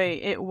joy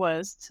it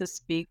was to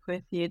speak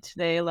with you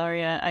today,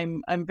 Ilaria.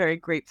 I'm very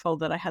grateful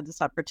that I had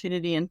this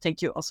opportunity, and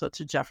thank you also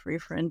to Jeffrey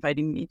for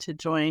inviting me to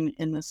join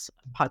in this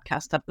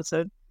podcast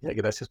episode. Yeah,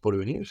 gracias por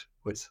venir.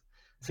 Pues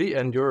sí,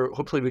 and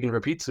hopefully we can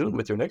repeat soon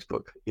with your next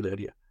book,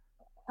 Ilaria.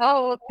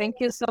 Oh, thank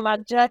you so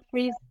much,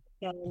 Jeffrey.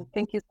 And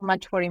thank you so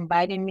much for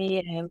inviting me.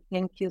 And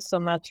thank you so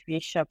much,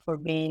 Risha, for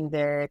being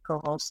the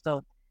co-host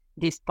of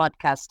this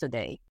podcast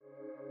today.